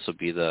could also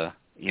be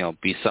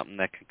be something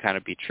that could kind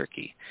of be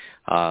tricky.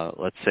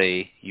 Let's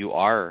say you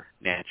are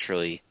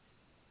naturally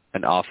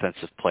an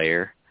offensive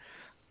player,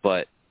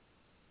 but,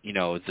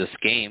 this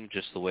game,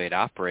 just the way it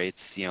operates,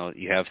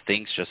 you have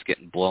things just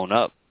getting blown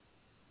up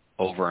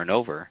over and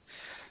over.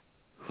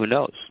 Who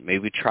knows?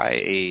 Maybe try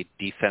a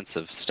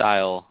defensive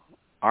style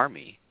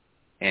army,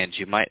 and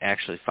you might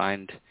actually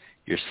find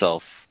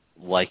yourself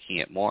liking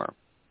it more.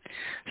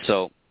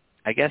 So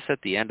I guess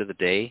at the end of the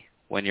day,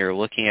 when you're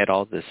looking at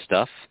all this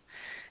stuff,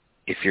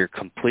 if you're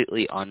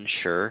completely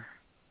unsure,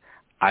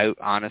 I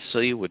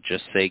honestly would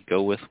just say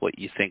go with what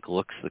you think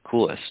looks the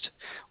coolest.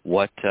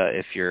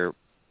 If you're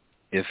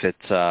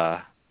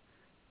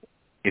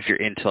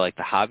into like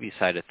the hobby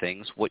side of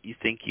things, what you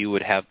think you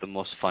would have the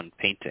most fun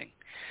painting.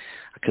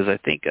 Because I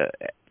think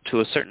to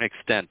a certain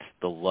extent,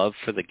 the love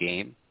for the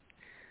game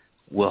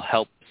will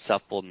help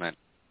supplement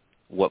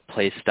what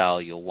play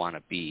style you'll want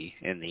to be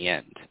in the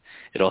end.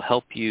 It'll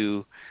help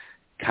you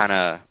kind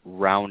of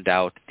round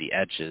out the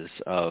edges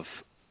of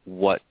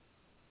what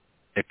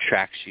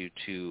attracts you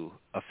to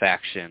a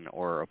faction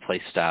or a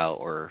play style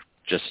or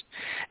just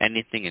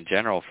anything in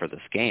general for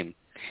this game,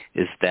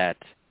 is that,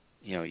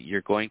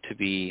 you're going to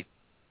be,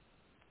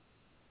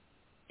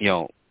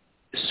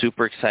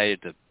 super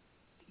excited to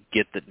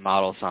get the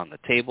models on the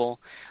table,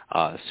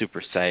 super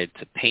excited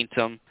to paint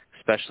them,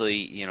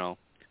 especially,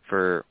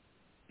 for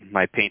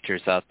my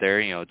painters out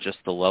there, just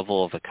the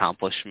level of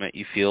accomplishment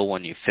you feel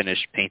when you finish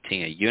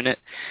painting a unit,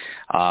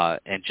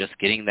 and just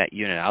getting that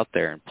unit out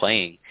there and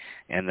playing,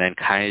 and then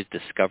kind of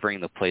discovering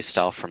the play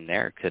style from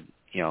there could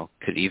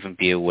even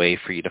be a way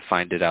for you to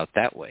find it out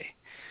that way.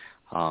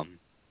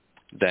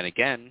 Then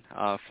again,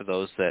 for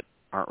those that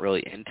aren't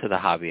really into the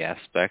hobby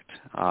aspect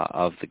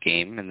of the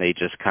game, and they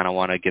just kind of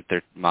want to get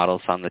their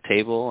models on the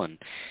table, and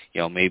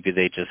maybe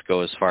they just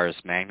go as far as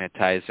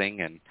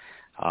magnetizing and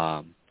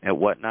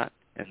whatnot,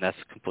 and that's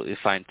completely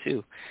fine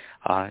too.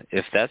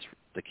 If that's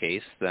the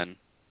case, then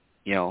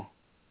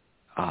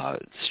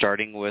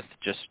starting with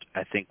just,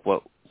 I think,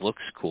 what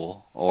looks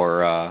cool,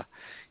 or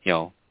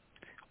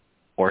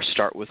or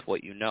start with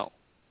what you know.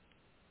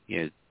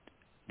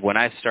 When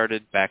I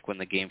started back when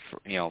the game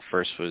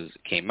first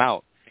came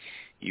out,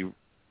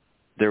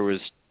 there was,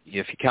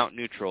 if you count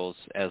neutrals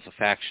as a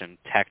faction,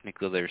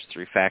 technically there's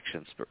 3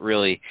 factions, but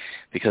really,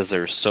 because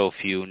there's so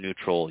few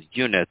neutral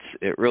units,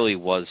 it really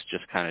was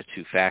just kind of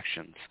 2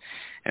 factions.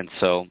 And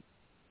so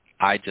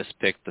I just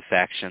picked the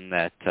faction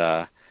that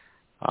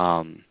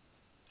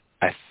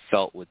I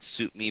felt would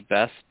suit me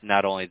best.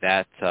 Not only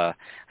that, I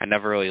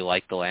never really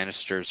liked the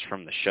Lannisters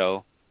from the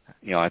show.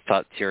 I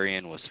thought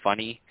Tyrion was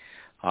funny,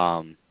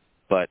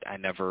 but I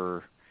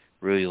never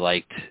really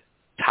liked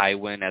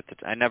Tywin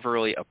I never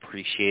really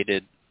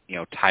appreciated,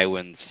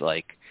 Tywin's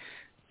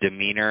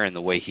demeanor and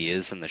the way he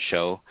is in the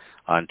show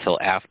until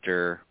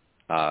after,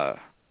 kind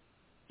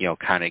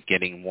of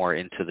getting more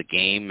into the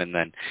game and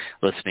then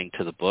listening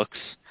to the books.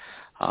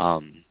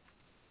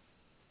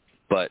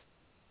 But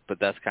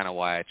that's kind of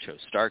why I chose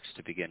Starks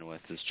to begin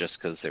with, is just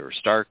because they were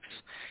Starks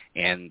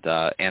and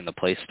the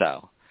play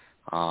style.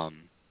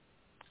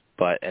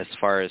 But as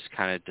far as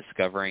kind of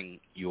discovering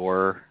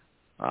your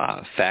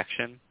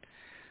faction,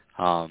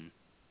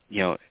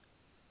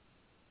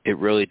 it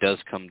really does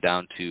come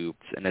down to,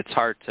 and it's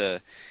hard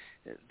to,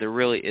 there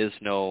really is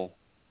no,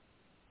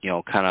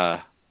 kind of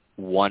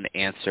one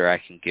answer I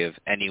can give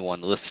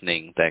anyone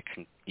listening that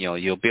can,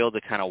 you'll be able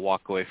to kind of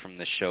walk away from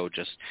the show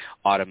just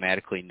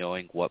automatically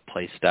knowing what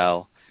play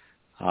style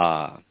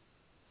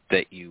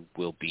that you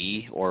will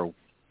be, or,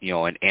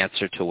 an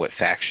answer to what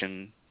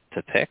faction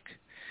to pick.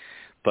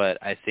 But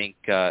I think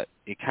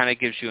it kind of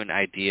gives you an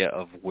idea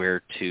of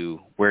where to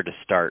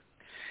start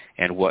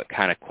and what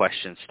kind of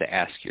questions to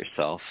ask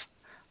yourself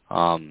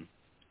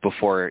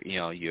before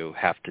you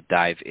have to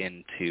dive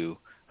into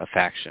a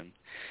faction.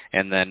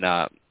 And then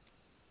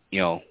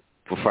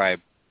before I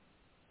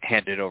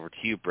hand it over to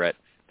you, Brett,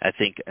 I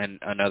think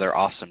another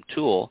awesome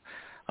tool,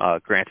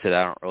 granted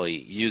I don't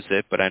really use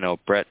it, but I know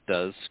Brett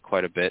does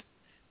quite a bit,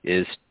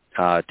 is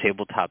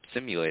Tabletop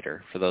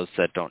Simulator. For those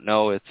that don't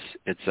know,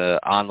 it's an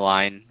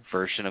online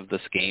version of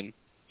this game.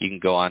 You can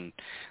go on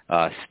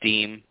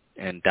Steam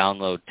and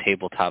download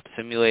Tabletop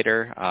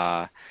Simulator.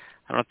 I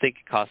don't think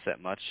it costs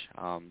that much,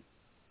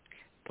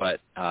 but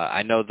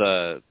I know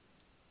the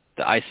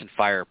Ice and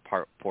Fire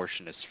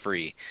portion is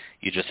free.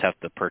 You just have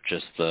to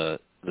purchase the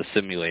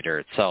simulator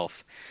itself,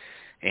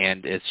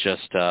 and it's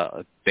just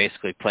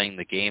basically playing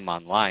the game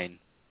online.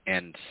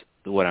 And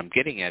what I'm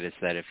getting at is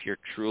that if you're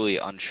truly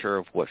unsure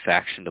of what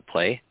faction to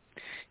play,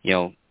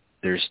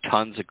 there's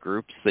tons of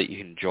groups that you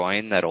can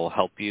join that will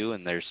help you,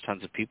 and there's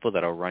tons of people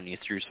that will run you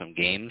through some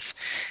games,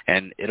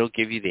 and it'll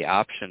give you the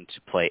option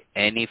to play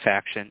any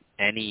faction,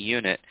 any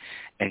unit,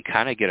 and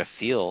kind of get a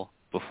feel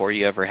before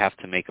you ever have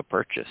to make a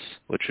purchase,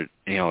 which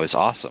is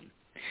awesome,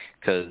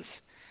 because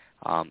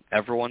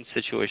everyone's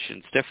situation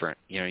is different.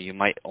 You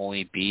might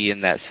only be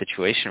in that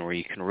situation where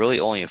you can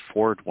really only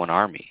afford one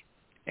army,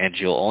 and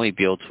you'll only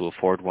be able to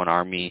afford one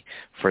army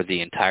for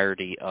the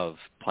entirety of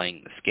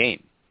playing this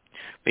game.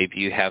 Maybe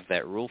you have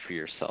that rule for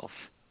yourself.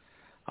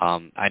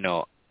 I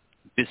know,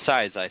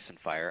 besides Ice and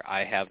Fire,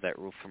 I have that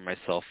rule for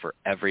myself for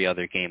every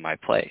other game I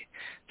play.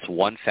 It's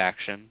one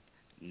faction,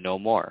 no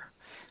more.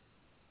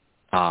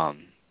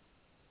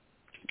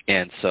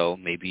 And so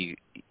maybe,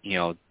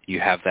 you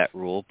have that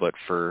rule, but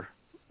for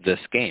this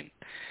game.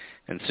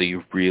 And so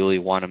you really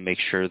want to make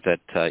sure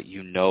that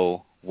you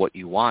know what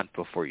you want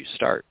before you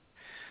start.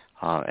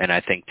 And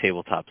I think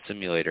Tabletop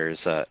Simulator is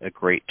a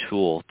great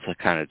tool to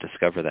kind of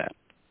discover that.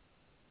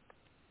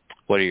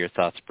 What are your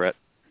thoughts, Brett?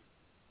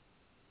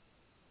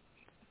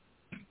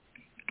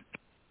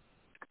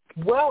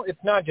 Well,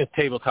 it's not just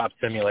Tabletop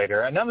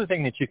Simulator. Another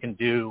thing that you can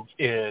do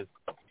is,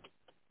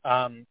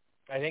 I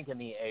think in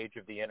the age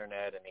of the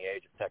internet and the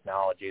age of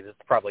technology, this is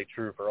probably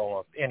true for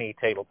almost any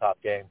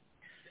tabletop game,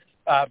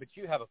 but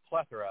you have a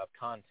plethora of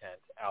content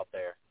out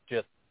there,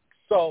 just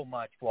so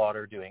much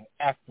water doing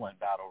excellent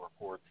battle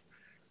reports.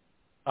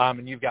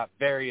 And you've got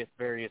various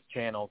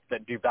channels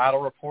that do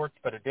battle reports,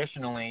 but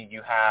additionally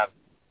you have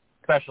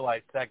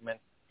specialized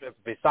segments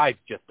besides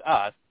just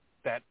us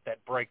that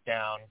break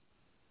down,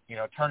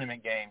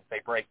 tournament games, they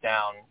break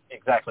down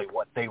exactly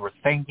what they were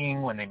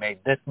thinking when they made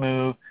this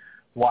move,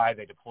 why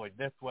they deployed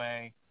this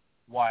way,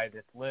 why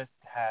this list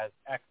has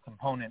X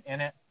component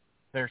in it.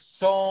 There's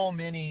so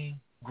many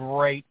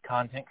great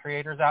content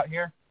creators out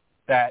here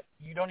that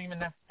you don't even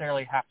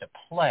necessarily have to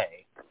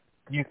play.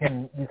 You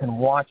can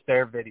watch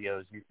their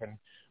videos. You can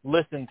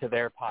listen to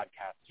their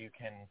podcasts. You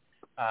can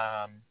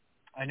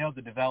I know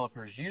the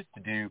developers used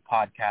to do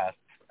podcasts.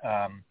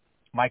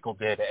 Michael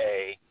did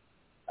a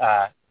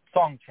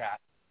song chat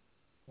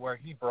where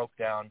he broke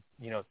down,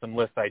 some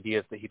list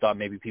ideas that he thought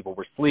maybe people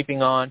were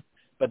sleeping on.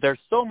 But there's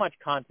so much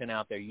content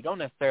out there. You don't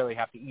necessarily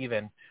have to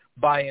even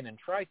buy in and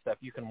try stuff.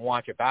 You can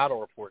watch a battle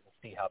report and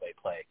see how they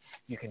play.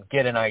 You can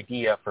get an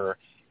idea for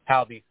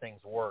how these things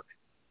work.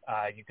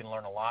 You can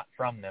learn a lot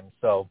from them.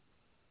 So,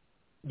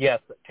 yes,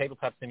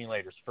 Tabletop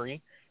Simulator is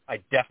free. I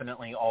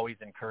definitely always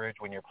encourage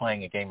when you're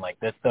playing a game like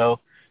this,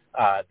 though,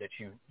 that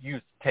you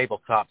use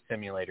Tabletop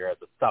Simulator as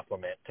a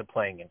supplement to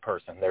playing in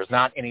person. There's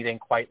not anything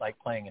quite like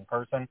playing in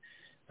person.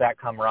 That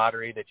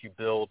camaraderie that you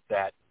build,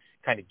 that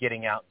kind of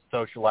getting out and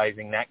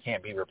socializing, that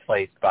can't be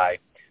replaced by,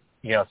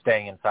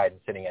 staying inside and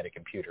sitting at a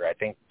computer. I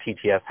think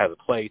TTS has a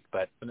place,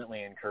 but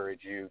definitely encourage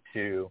you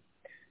to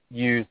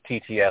use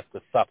TTS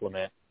to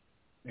supplement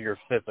your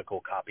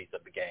physical copies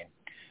of the game.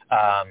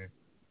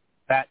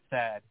 That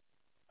said,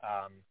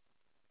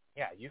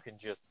 you can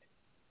just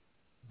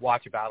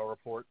watch a battle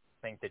report,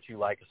 think that you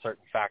like a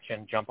certain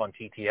faction, jump on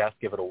TTS,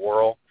 give it a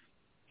whirl,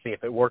 see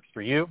if it works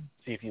for you,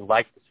 see if you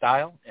like the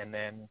style, and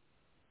then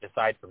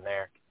decide from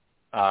there.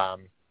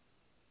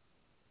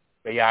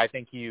 But yeah, I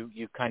think you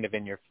kind of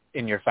in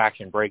your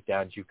faction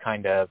breakdowns, you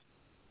kind of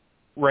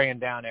ran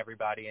down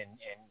everybody, and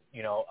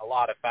a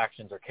lot of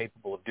factions are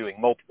capable of doing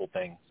multiple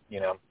things.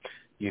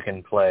 You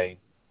can play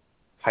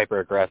hyper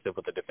aggressive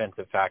with a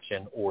defensive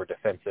faction, or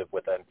defensive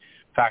with a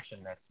faction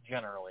that's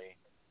generally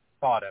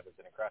thought of as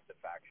an aggressive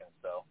faction.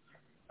 So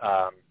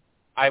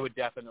I would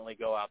definitely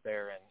go out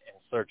there and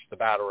search the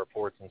battle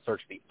reports and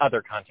search the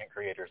other content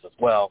creators as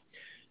well,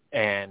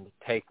 and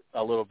take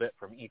a little bit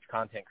from each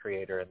content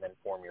creator and then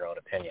form your own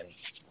opinion.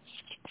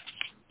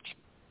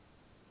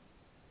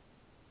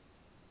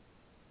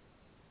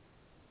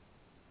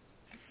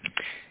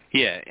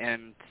 Yeah,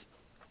 and,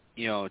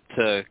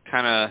 to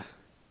kind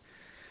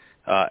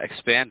of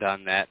expand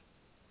on that,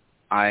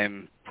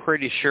 I'm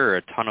pretty sure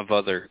a ton of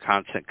other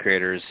content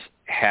creators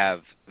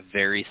have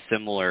very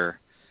similar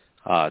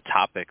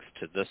topics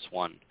to this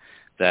one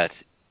that,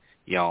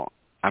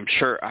 I'm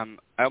sure, I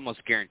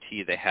almost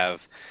guarantee they have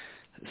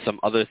some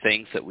other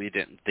things that we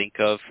didn't think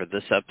of for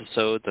this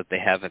episode that they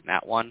have in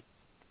that one,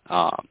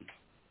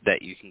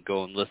 that you can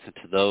go and listen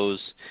to those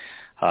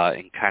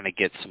and kind of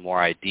get some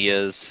more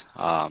ideas.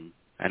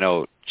 I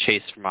know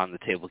Chase from On the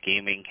Table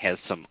Gaming has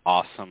some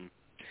awesome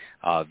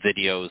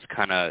videos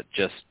kind of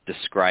just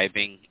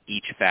describing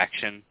each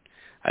faction.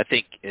 I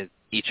think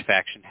each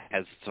faction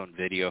has its own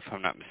video, if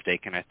I'm not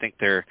mistaken. I think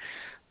they're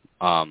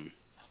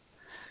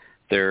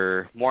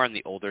more on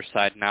the older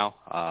side now.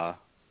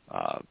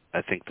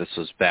 I think this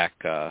was back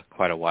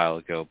quite a while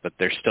ago, but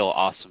they're still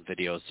awesome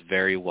videos,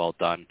 very well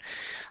done.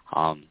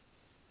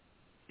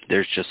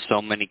 There's just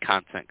so many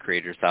content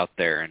creators out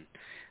there, and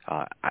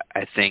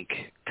I think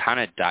kind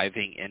of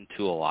diving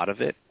into a lot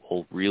of it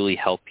will really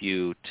help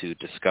you to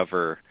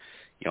discover,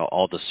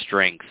 all the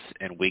strengths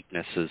and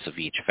weaknesses of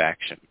each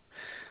faction.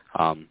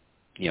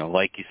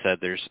 Like you said,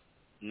 there's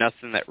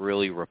nothing that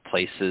really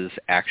replaces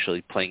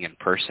actually playing in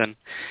person,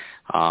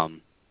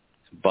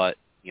 but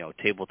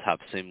Tabletop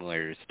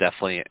Simulator is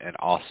definitely an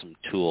awesome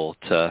tool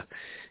to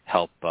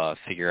help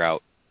figure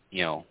out,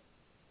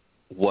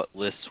 what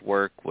lists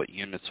work, what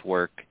units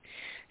work.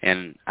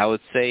 And I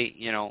would say,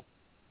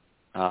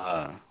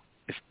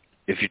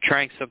 if you're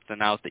trying something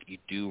out that you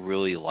do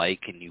really like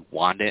and you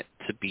want it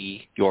to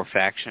be your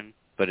faction,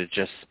 but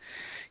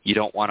you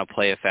don't want to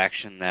play a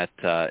faction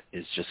that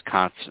is just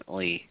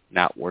constantly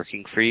not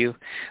working for you,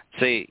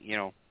 say,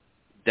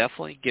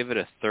 definitely give it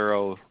a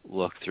thorough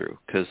look through,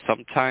 because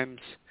sometimes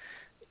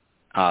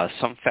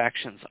some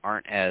factions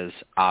aren't as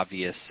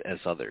obvious as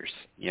others.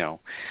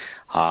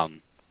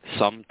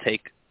 Some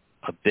take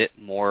a bit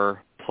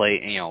more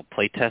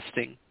play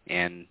testing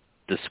and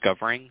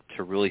discovering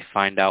to really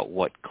find out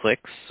what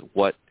clicks,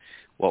 what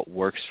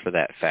works for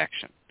that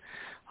faction.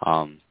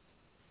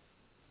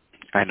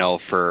 I know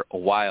for a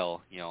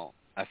while,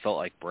 I felt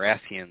like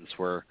Baratheons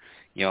were,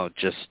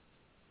 just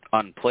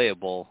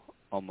unplayable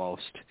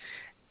almost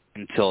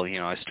until,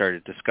 I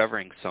started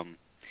discovering some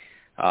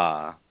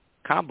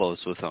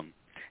combos with them.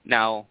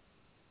 Now,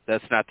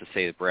 that's not to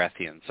say the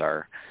Baratheons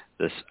are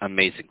this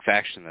amazing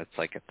faction that's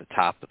like at the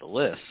top of the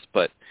list,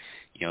 but,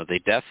 they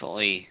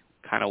definitely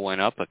kind of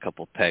went up a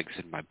couple pegs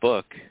in my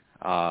book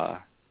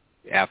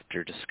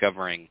after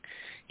discovering,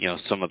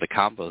 some of the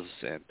combos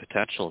and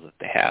potential that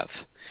they have.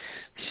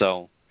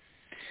 So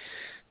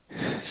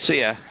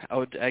yeah, I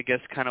would, I guess,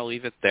 kind of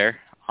leave it there.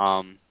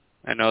 I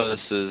know this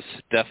is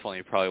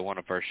definitely probably one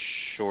of our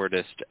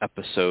shortest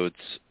episodes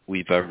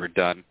we've ever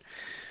done,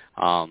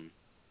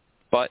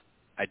 but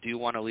I do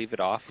want to leave it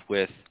off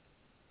with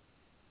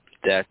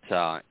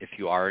that if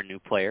you are a new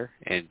player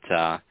and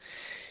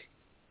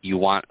you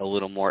want a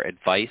little more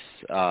advice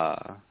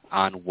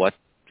on what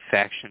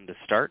faction to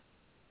start,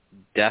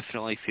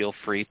 definitely feel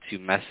free to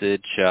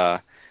message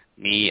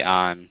me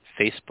on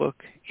Facebook.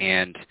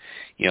 And,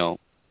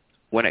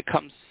 when it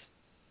comes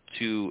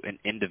to an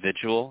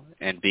individual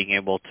and being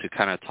able to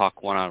kind of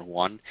talk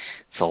one-on-one,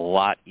 it's a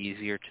lot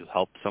easier to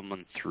help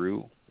someone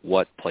through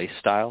what play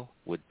style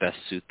would best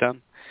suit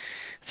them.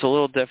 It's a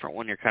little different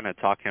when you're kind of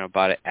talking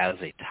about it as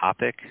a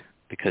topic,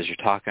 because you're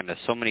talking to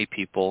so many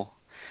people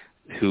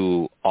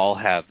who all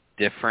have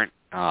different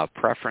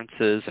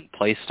preferences and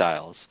play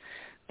styles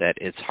that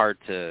it's hard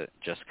to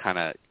just kind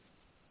of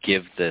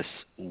give this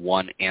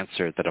one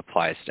answer that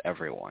applies to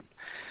everyone.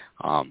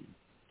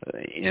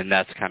 And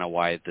that's kind of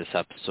why this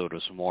episode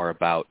was more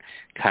about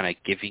kind of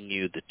giving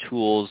you the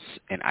tools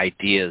and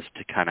ideas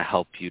to kind of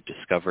help you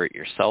discover it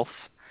yourself,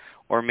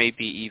 or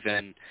maybe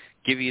even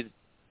give you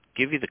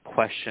the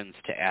questions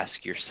to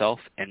ask yourself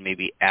and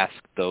maybe ask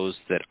those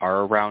that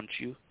are around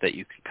you that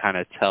you can kind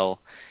of tell,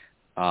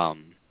 ask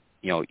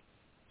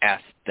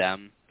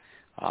them,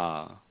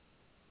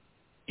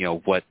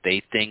 what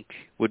they think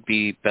would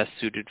be best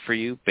suited for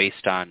you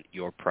based on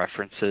your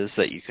preferences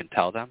that you can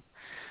tell them.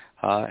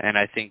 And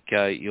I think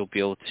you'll be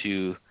able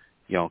to,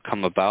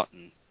 come about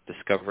and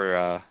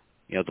discover,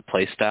 the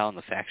play style and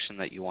the faction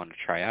that you want to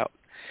try out.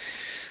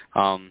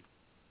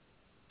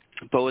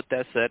 But with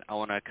that said, I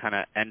want to kind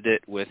of end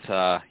it with,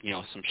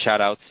 some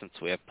shout-outs since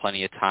we have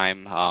plenty of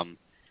time.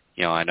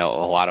 I know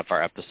a lot of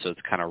our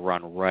episodes kind of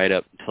run right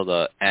up until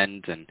the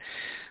end, and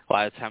a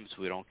lot of times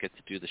we don't get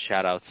to do the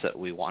shout-outs that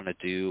we want to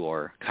do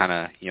or kind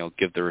of,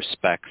 give the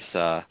respects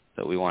that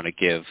we want to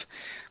give.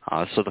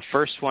 So the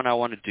first one I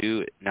want to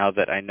do, now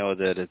that I know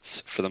that it's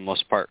for the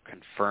most part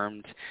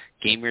confirmed,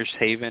 Gamers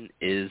Haven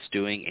is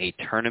doing a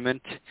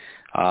tournament.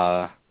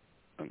 Let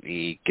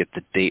me get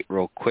the date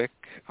real quick.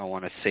 I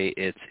want to say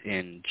it's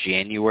in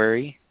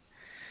January.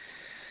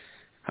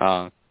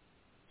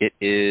 It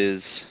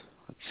is,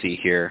 let's see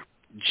here,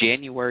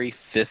 January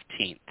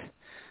 15th.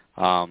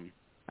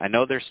 I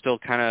know they're still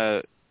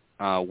kind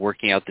of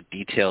working out the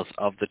details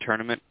of the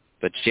tournament,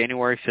 but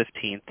January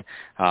 15th,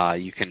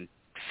 you can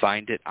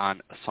find it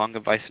on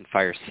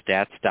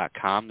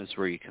songoficeandfirestats.com is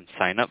where you can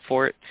sign up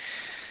for it.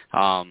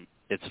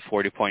 It's a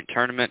 40-point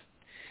tournament.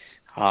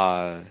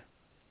 As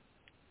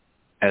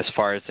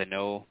far as I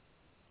know,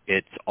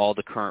 it's all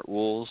the current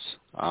rules.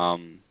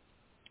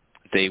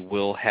 They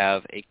will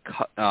have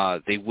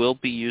they will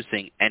be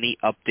using any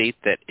update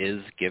that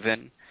is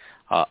given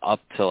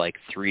up to like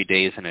 3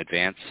 days in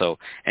advance. So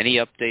any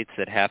updates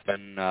that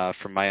happen,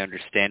 from my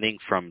understanding,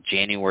 from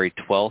January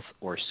 12th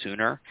or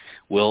sooner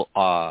will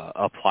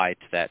apply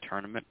to that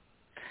tournament.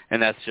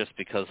 And that's just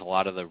because a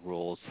lot of the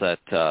rules that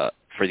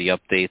for the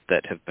update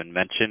that have been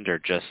mentioned are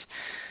just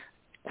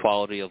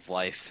quality of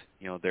life.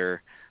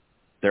 They're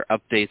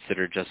updates that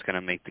are just going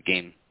to make the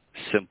game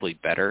simply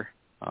better,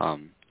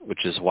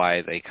 which is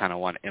why they kind of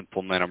want to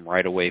implement them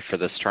right away for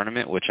this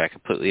tournament, which I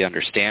completely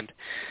understand.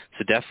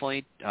 So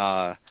definitely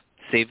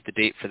save the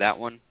date for that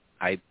one.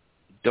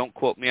 Don't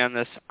quote me on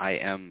this. I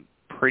am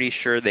pretty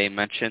sure they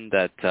mentioned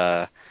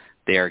that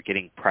they are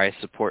getting prize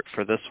support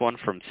for this one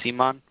from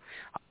Simon.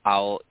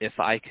 If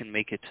I can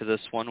make it to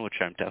this one,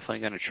 which I'm definitely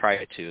going to try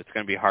it to. It's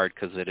going to be hard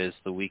because it is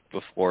the week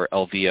before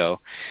LVO.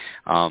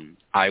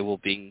 I will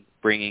be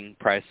bringing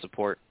prize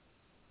support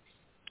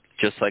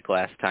just like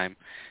last time.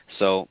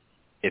 So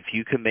if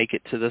you can make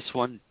it to this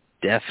one,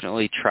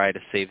 definitely try to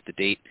save the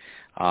date.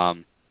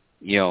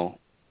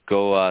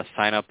 Go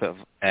sign up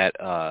at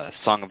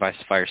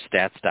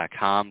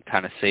songoficefirestats.com,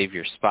 kind of save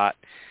your spot.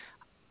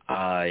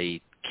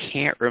 I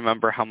can't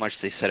remember how much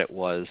they said it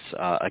was.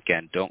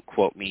 Again, don't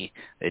quote me.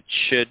 It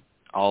should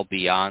all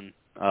be on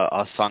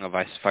a Song of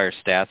Ice Fire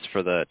Stats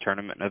for the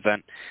tournament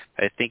event.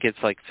 I think it's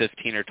like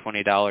 $15 or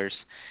 $20.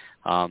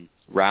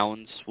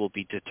 Rounds will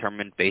be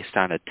determined based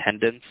on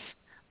attendance.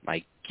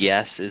 My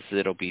guess is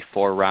it'll be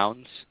 4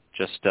 rounds,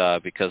 just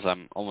because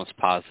I'm almost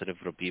positive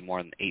it'll be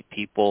more than 8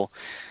 people.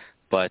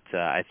 But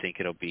I think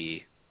it'll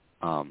be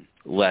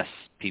less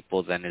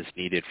people than is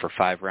needed for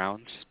 5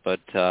 rounds. But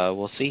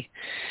we'll see.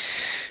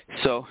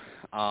 So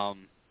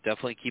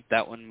definitely keep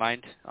that one in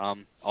mind.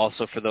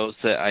 Also, for those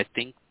that I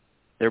think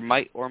there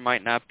might or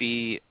might not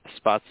be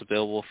spots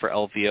available for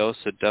LVO,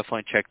 so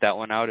definitely check that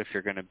one out if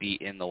you're going to be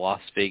in the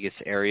Las Vegas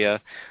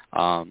area.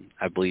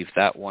 I believe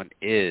that one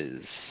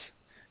is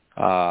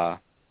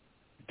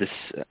this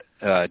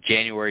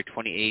January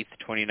 28th,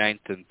 29th,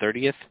 and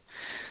 30th.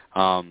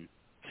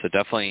 So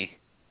definitely,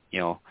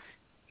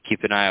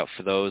 keep an eye out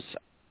for those.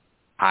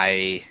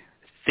 I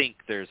think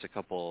there's a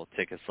couple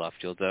tickets left.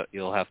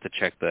 You'll have to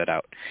check that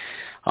out.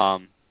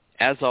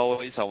 As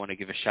always, I want to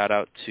give a shout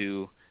out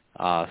to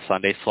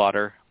Sunday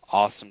Slaughter.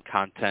 Awesome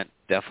content.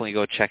 Definitely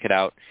go check it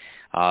out.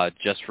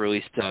 Just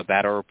released a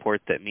battle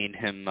report that me and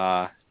him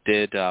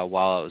did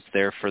while I was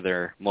there for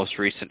their most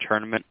recent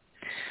tournament.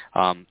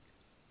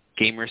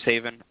 Gamers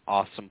Haven,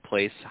 awesome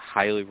place.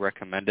 Highly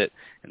recommend it.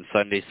 And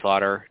Sunday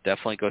Slaughter,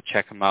 definitely go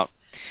check them out.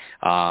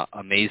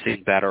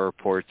 Amazing battle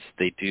reports.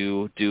 They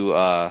do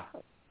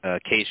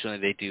occasionally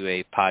they do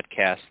a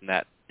podcast, and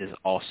that is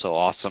also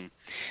awesome.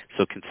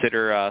 So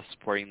consider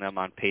supporting them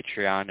on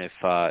Patreon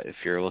if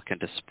you're looking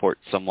to support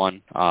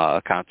someone,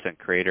 a content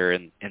creator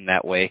in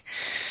that way.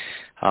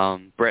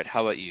 Brett,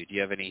 how about you? Do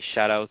you have any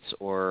shout-outs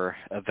or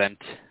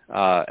events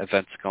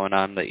going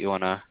on that you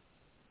want to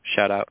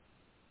shout out?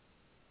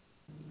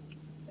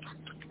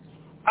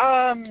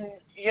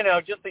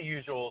 Just the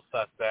usual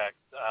suspects.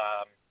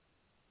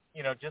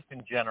 Just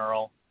in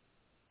general,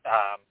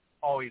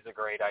 always a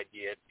great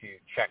idea to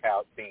check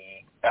out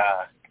the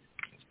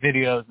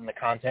videos and the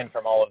content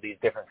from all of these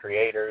different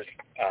creators.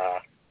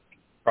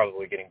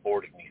 Probably getting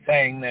bored of me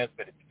saying this,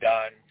 but it's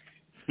done.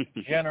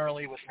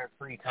 Generally, with their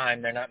free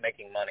time, they're not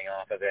making money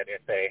off of it.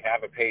 If they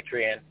have a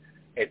Patreon,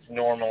 it's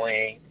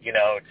normally,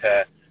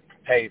 to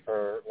pay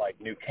for, like,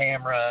 new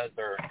cameras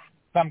or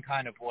some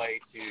kind of way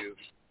to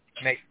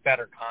make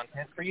better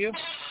content for you.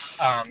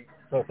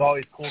 So it's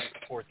always cool to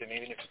support them,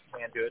 even if you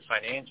can't do it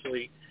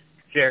financially.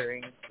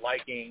 Sharing,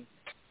 liking,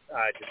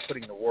 just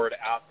putting the word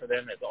out for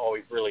them is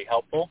always really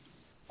helpful.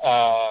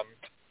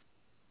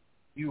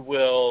 You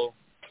will...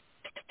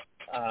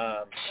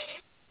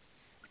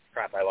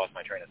 crap, I lost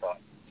my train of thought.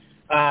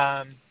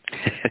 I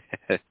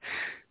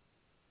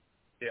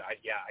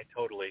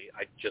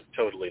just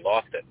totally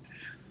lost it.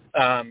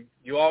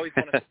 You always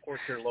want to support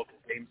your local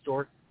game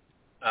store.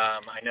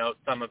 I know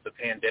some of the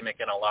pandemic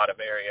in a lot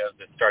of areas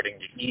is starting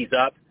to ease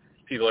up.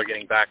 People are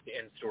getting back to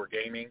in-store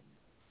gaming.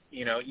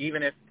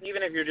 Even if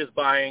you're just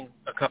buying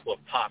a couple of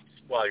pops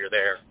while you're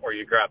there, or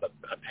you grab a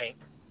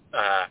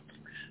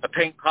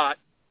paint pot,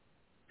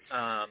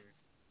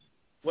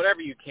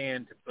 whatever you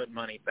can to put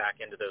money back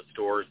into those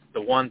stores.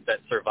 The ones that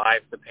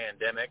survived the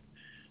pandemic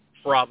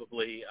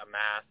probably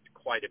amassed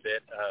quite a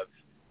bit of,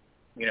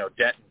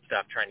 debt and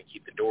stuff trying to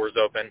keep the doors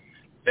open.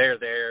 They're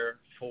there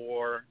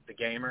for the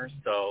gamers,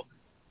 so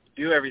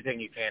do everything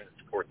you can to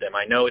support them.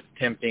 I know it's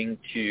tempting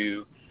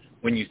to,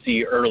 when you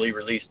see early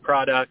release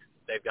products,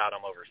 they've got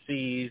them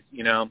overseas,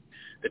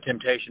 the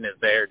temptation is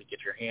there to get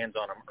your hands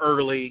on them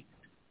early.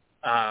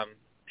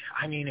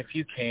 If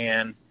you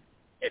can,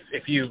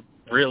 if you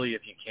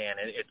can,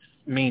 it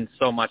means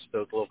so much to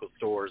those local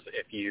stores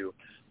if you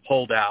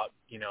hold out,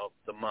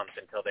 the month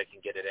until they can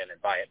get it in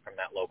and buy it from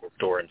that local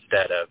store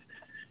instead of,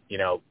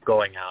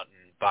 going out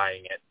and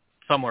buying it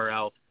somewhere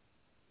else.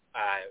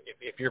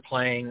 If you're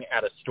playing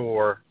at a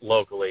store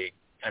locally,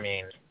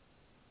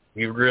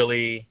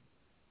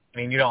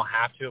 you don't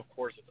have to, of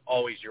course. It's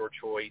always your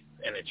choice,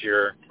 and it's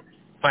your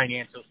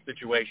financial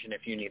situation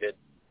if you need to,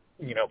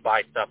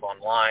 buy stuff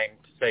online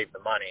to save the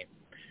money.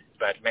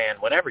 But, man,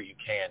 whatever you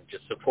can,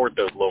 just support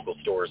those local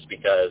stores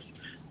because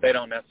they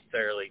don't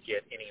necessarily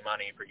get any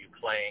money for you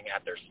playing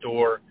at their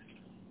store.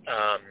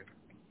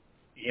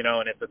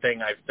 And it's a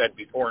thing I've said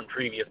before in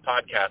previous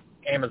podcasts.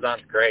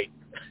 Amazon's great.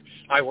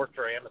 I work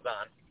for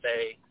Amazon.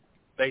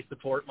 They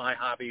support my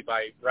hobby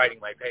by writing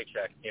my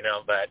paycheck,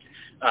 but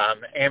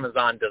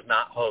Amazon does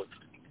not host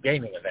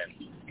gaming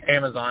events.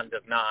 Amazon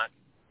does not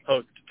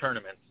host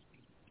tournaments.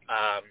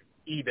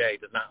 eBay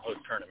does not host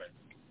tournaments.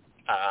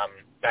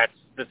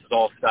 This is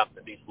all stuff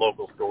that these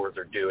local stores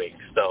are doing.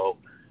 So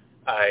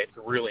it's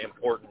really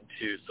important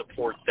to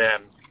support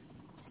them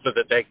so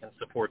that they can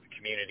support the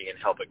community and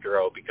help it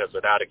grow, because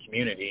without a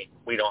community,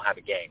 we don't have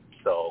a game.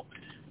 So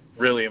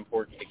really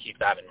important to keep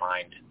that in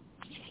mind.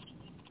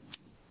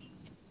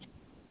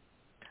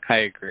 I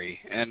agree.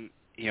 And,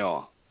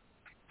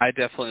 I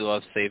definitely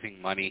love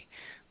saving money,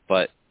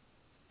 but,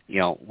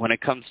 when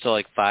it comes to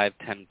like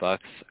 $5-10,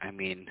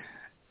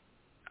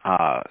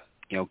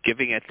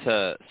 giving it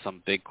to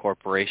some big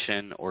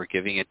corporation or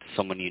giving it to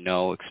someone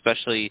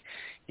especially,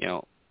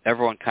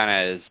 everyone kind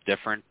of is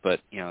different, but,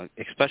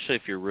 especially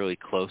if you're really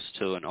close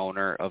to an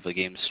owner of a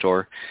game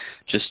store,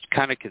 just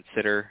kind of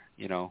consider,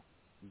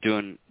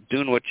 doing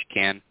what you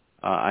can.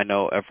 I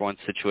know everyone's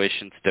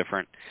situation's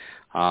different.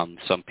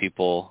 Some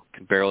people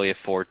can barely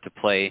afford to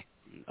play.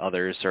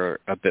 Others are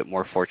a bit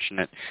more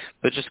fortunate,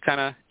 but just kind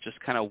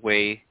of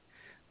weigh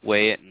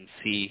it and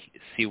see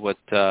what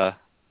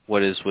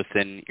is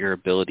within your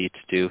ability to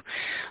do.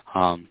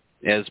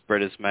 As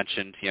Brett has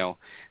mentioned,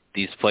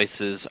 these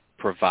places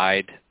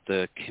provide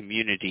the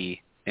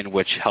community in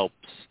which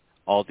helps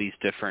all these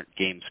different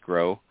games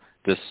grow.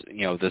 This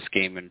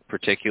game in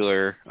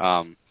particular,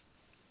 for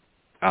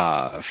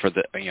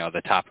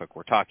the topic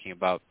we're talking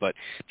about, but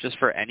just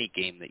for any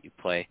game that you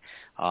play,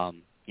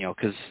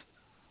 because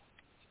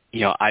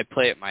I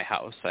play at my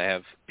house. I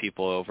have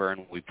people over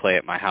and we play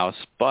at my house,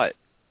 but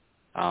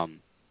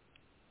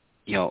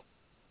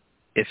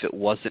if it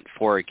wasn't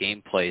for a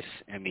game place,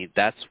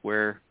 that's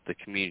where the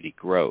community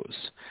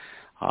grows.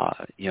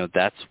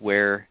 That's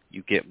where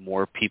you get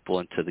more people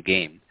into the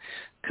game.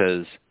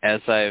 Because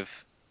as I've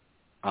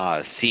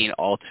seen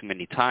all too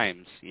many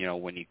times,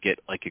 when you get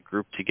like a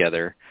group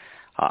together,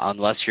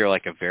 unless you're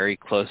like a very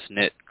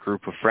close-knit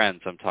group of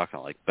friends, I'm talking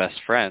like best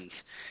friends,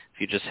 if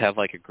you just have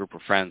like a group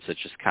of friends that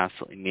just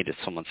constantly meet at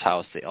someone's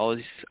house, they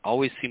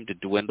always seem to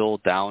dwindle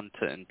down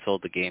to until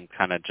the game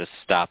kind of just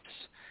stops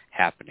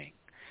happening.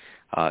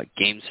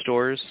 game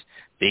stores,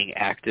 being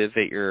active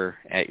at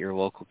your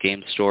local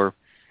game store,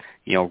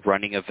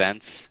 running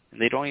events.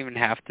 And they don't even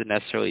have to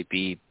necessarily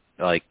be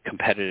like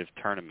competitive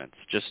tournaments,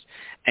 just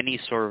any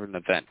sort of an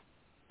event.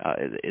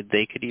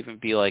 They could even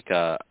be like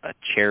a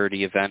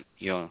charity event,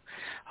 you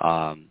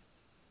could,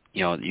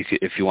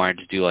 if you wanted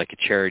to do like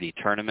a charity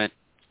tournament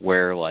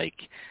where like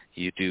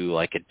you do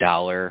like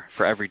 $1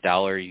 for every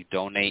dollar you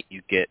donate,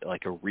 you get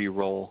like a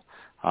reroll.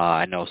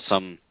 I know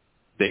some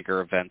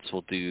bigger events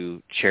will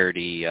do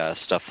charity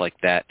stuff like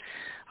that,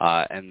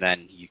 and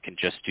then you can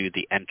just do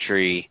the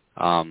entry.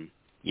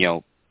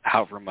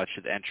 However much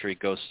of the entry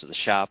goes to the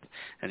shop,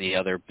 and the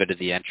other bit of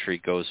the entry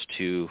goes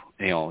to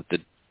the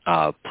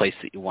place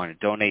that you want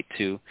to donate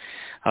to.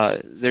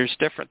 There's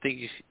different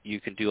things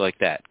you can do like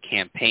that,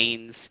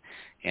 campaigns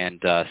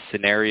and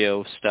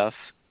scenario stuff.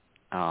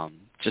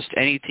 Just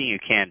anything you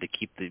can to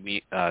keep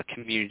the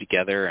community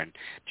together and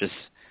just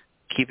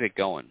keep it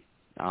going.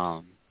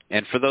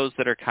 And for those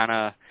that are kind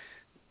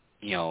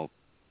of,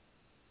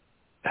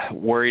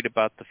 worried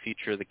about the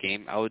future of the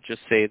game, I would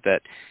just say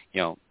that,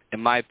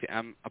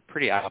 I'm a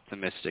pretty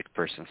optimistic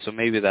person, so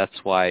maybe that's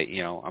why,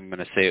 I'm going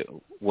to say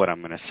what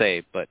I'm going to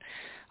say. But,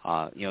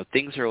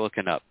 things are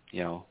looking up.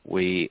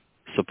 We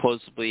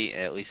supposedly,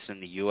 at least in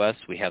the U.S.,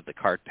 we have the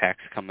card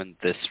packs coming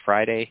this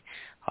Friday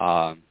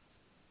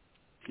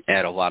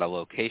at a lot of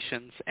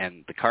locations.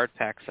 And the card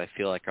packs, I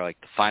feel like, are like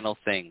the final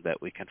thing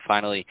that we can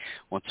finally,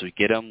 once we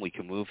get them, we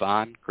can move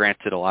on.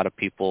 Granted, a lot of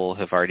people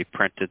have already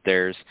printed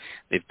theirs.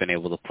 They've been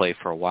able to play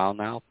for a while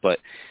now. But,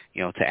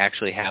 to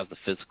actually have the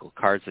physical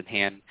cards in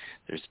hand,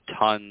 there's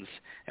tons.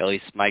 At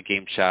least my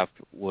game shop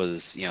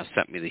was,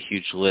 sent me the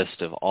huge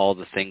list of all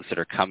the things that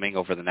are coming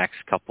over the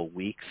next couple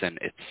weeks. And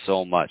it's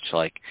so much,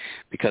 like,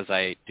 because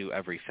I do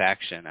every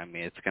faction, I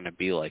mean, it's going to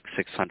be like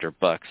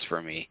 $600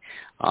 for me.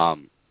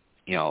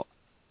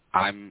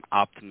 I'm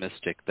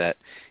optimistic that,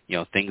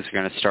 things are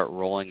going to start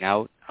rolling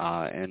out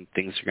and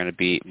things are going to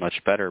be much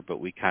better, but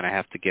we kind of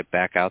have to get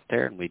back out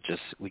there and we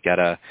got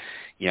to,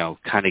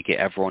 kind of get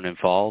everyone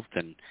involved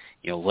and,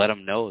 let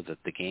them know that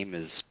the game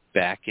is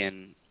back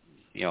in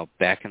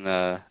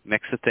the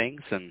mix of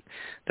things and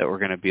that we're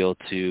going to be able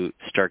to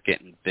start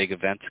getting big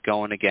events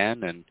going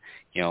again and,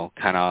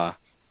 kind of,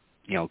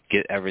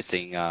 get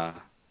everything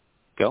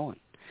going.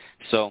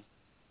 So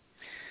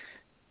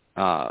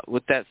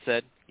with that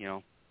said,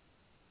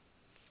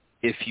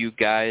 if you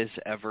guys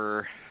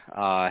ever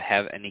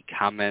have any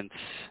comments,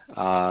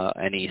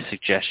 any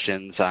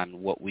suggestions on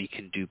what we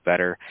can do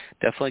better,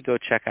 definitely go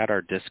check out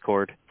our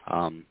Discord.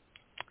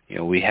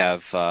 We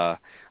have a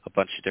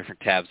bunch of different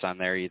tabs on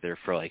there, either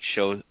for like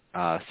show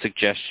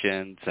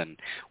suggestions and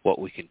what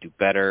we can do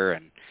better,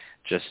 and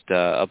just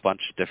a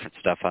bunch of different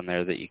stuff on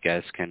there that you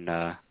guys can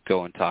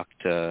go and talk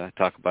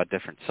about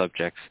different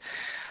subjects.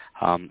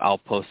 I'll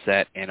post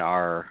that in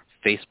our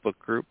Facebook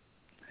group.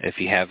 If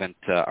you haven't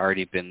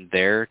already been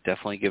there,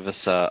 definitely give us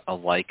a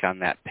like on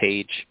that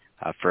page.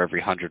 For every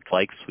 100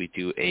 likes, we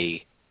do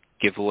a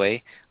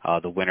giveaway.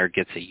 The winner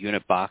gets a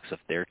unit box of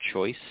their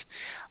choice.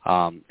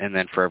 And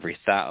then for every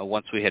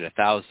once we hit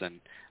 1,000,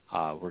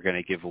 we're going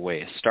to give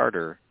away a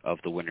starter of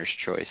the winner's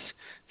choice.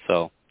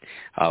 So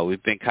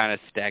we've been kind of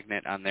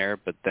stagnant on there,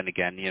 but then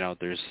again,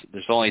 there's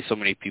only so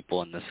many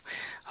people in this,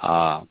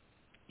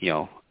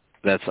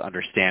 that's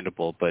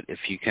understandable. But if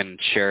you can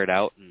share it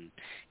out and,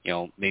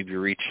 maybe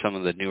reach some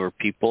of the newer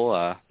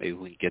people, maybe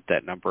we can get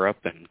that number up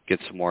and get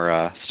some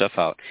more stuff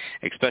out.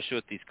 Especially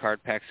with these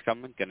card packs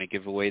coming, going to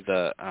give away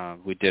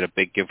we did a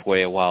big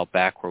giveaway a while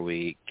back where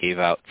we gave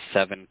out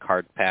 7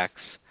 card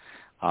packs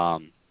to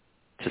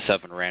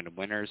 7 random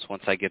winners.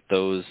 Once I get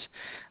those,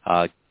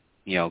 sent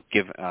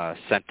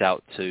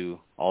out to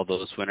all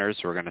those winners,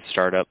 we're going to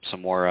start up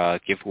some more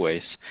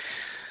giveaways.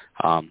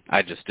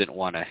 I just didn't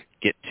want to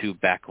get too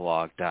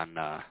backlogged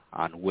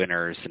on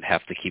winners and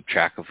have to keep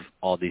track of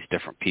all these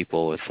different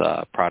people with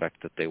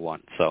product that they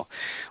won. So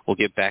we'll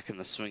get back in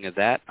the swing of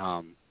that.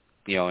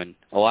 And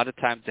a lot of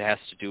times it has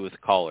to do with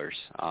callers.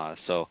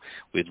 So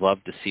we'd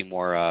love to see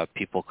more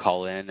people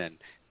call in and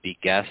be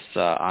guests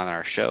on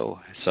our show.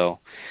 So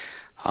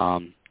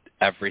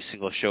every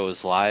single show is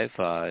live.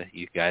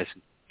 You guys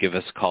give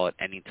us a call at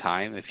any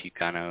time if you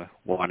kind of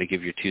want to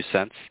give your 2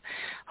 cents.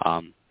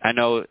 I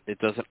know it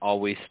doesn't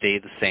always stay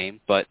the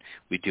same, but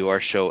we do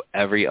our show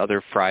every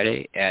other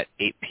Friday at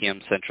 8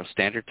 p.m. Central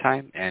Standard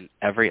Time and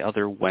every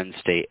other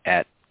Wednesday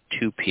at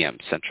 2 p.m.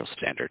 Central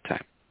Standard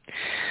Time.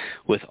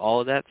 With all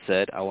of that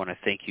said, I want to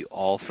thank you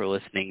all for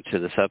listening to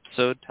this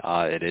episode.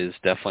 It is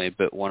definitely a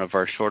bit one of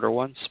our shorter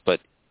ones,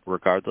 but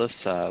regardless,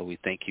 we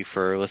thank you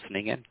for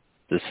listening in.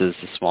 This is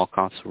the Small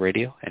Console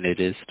Radio, and it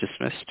is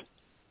dismissed.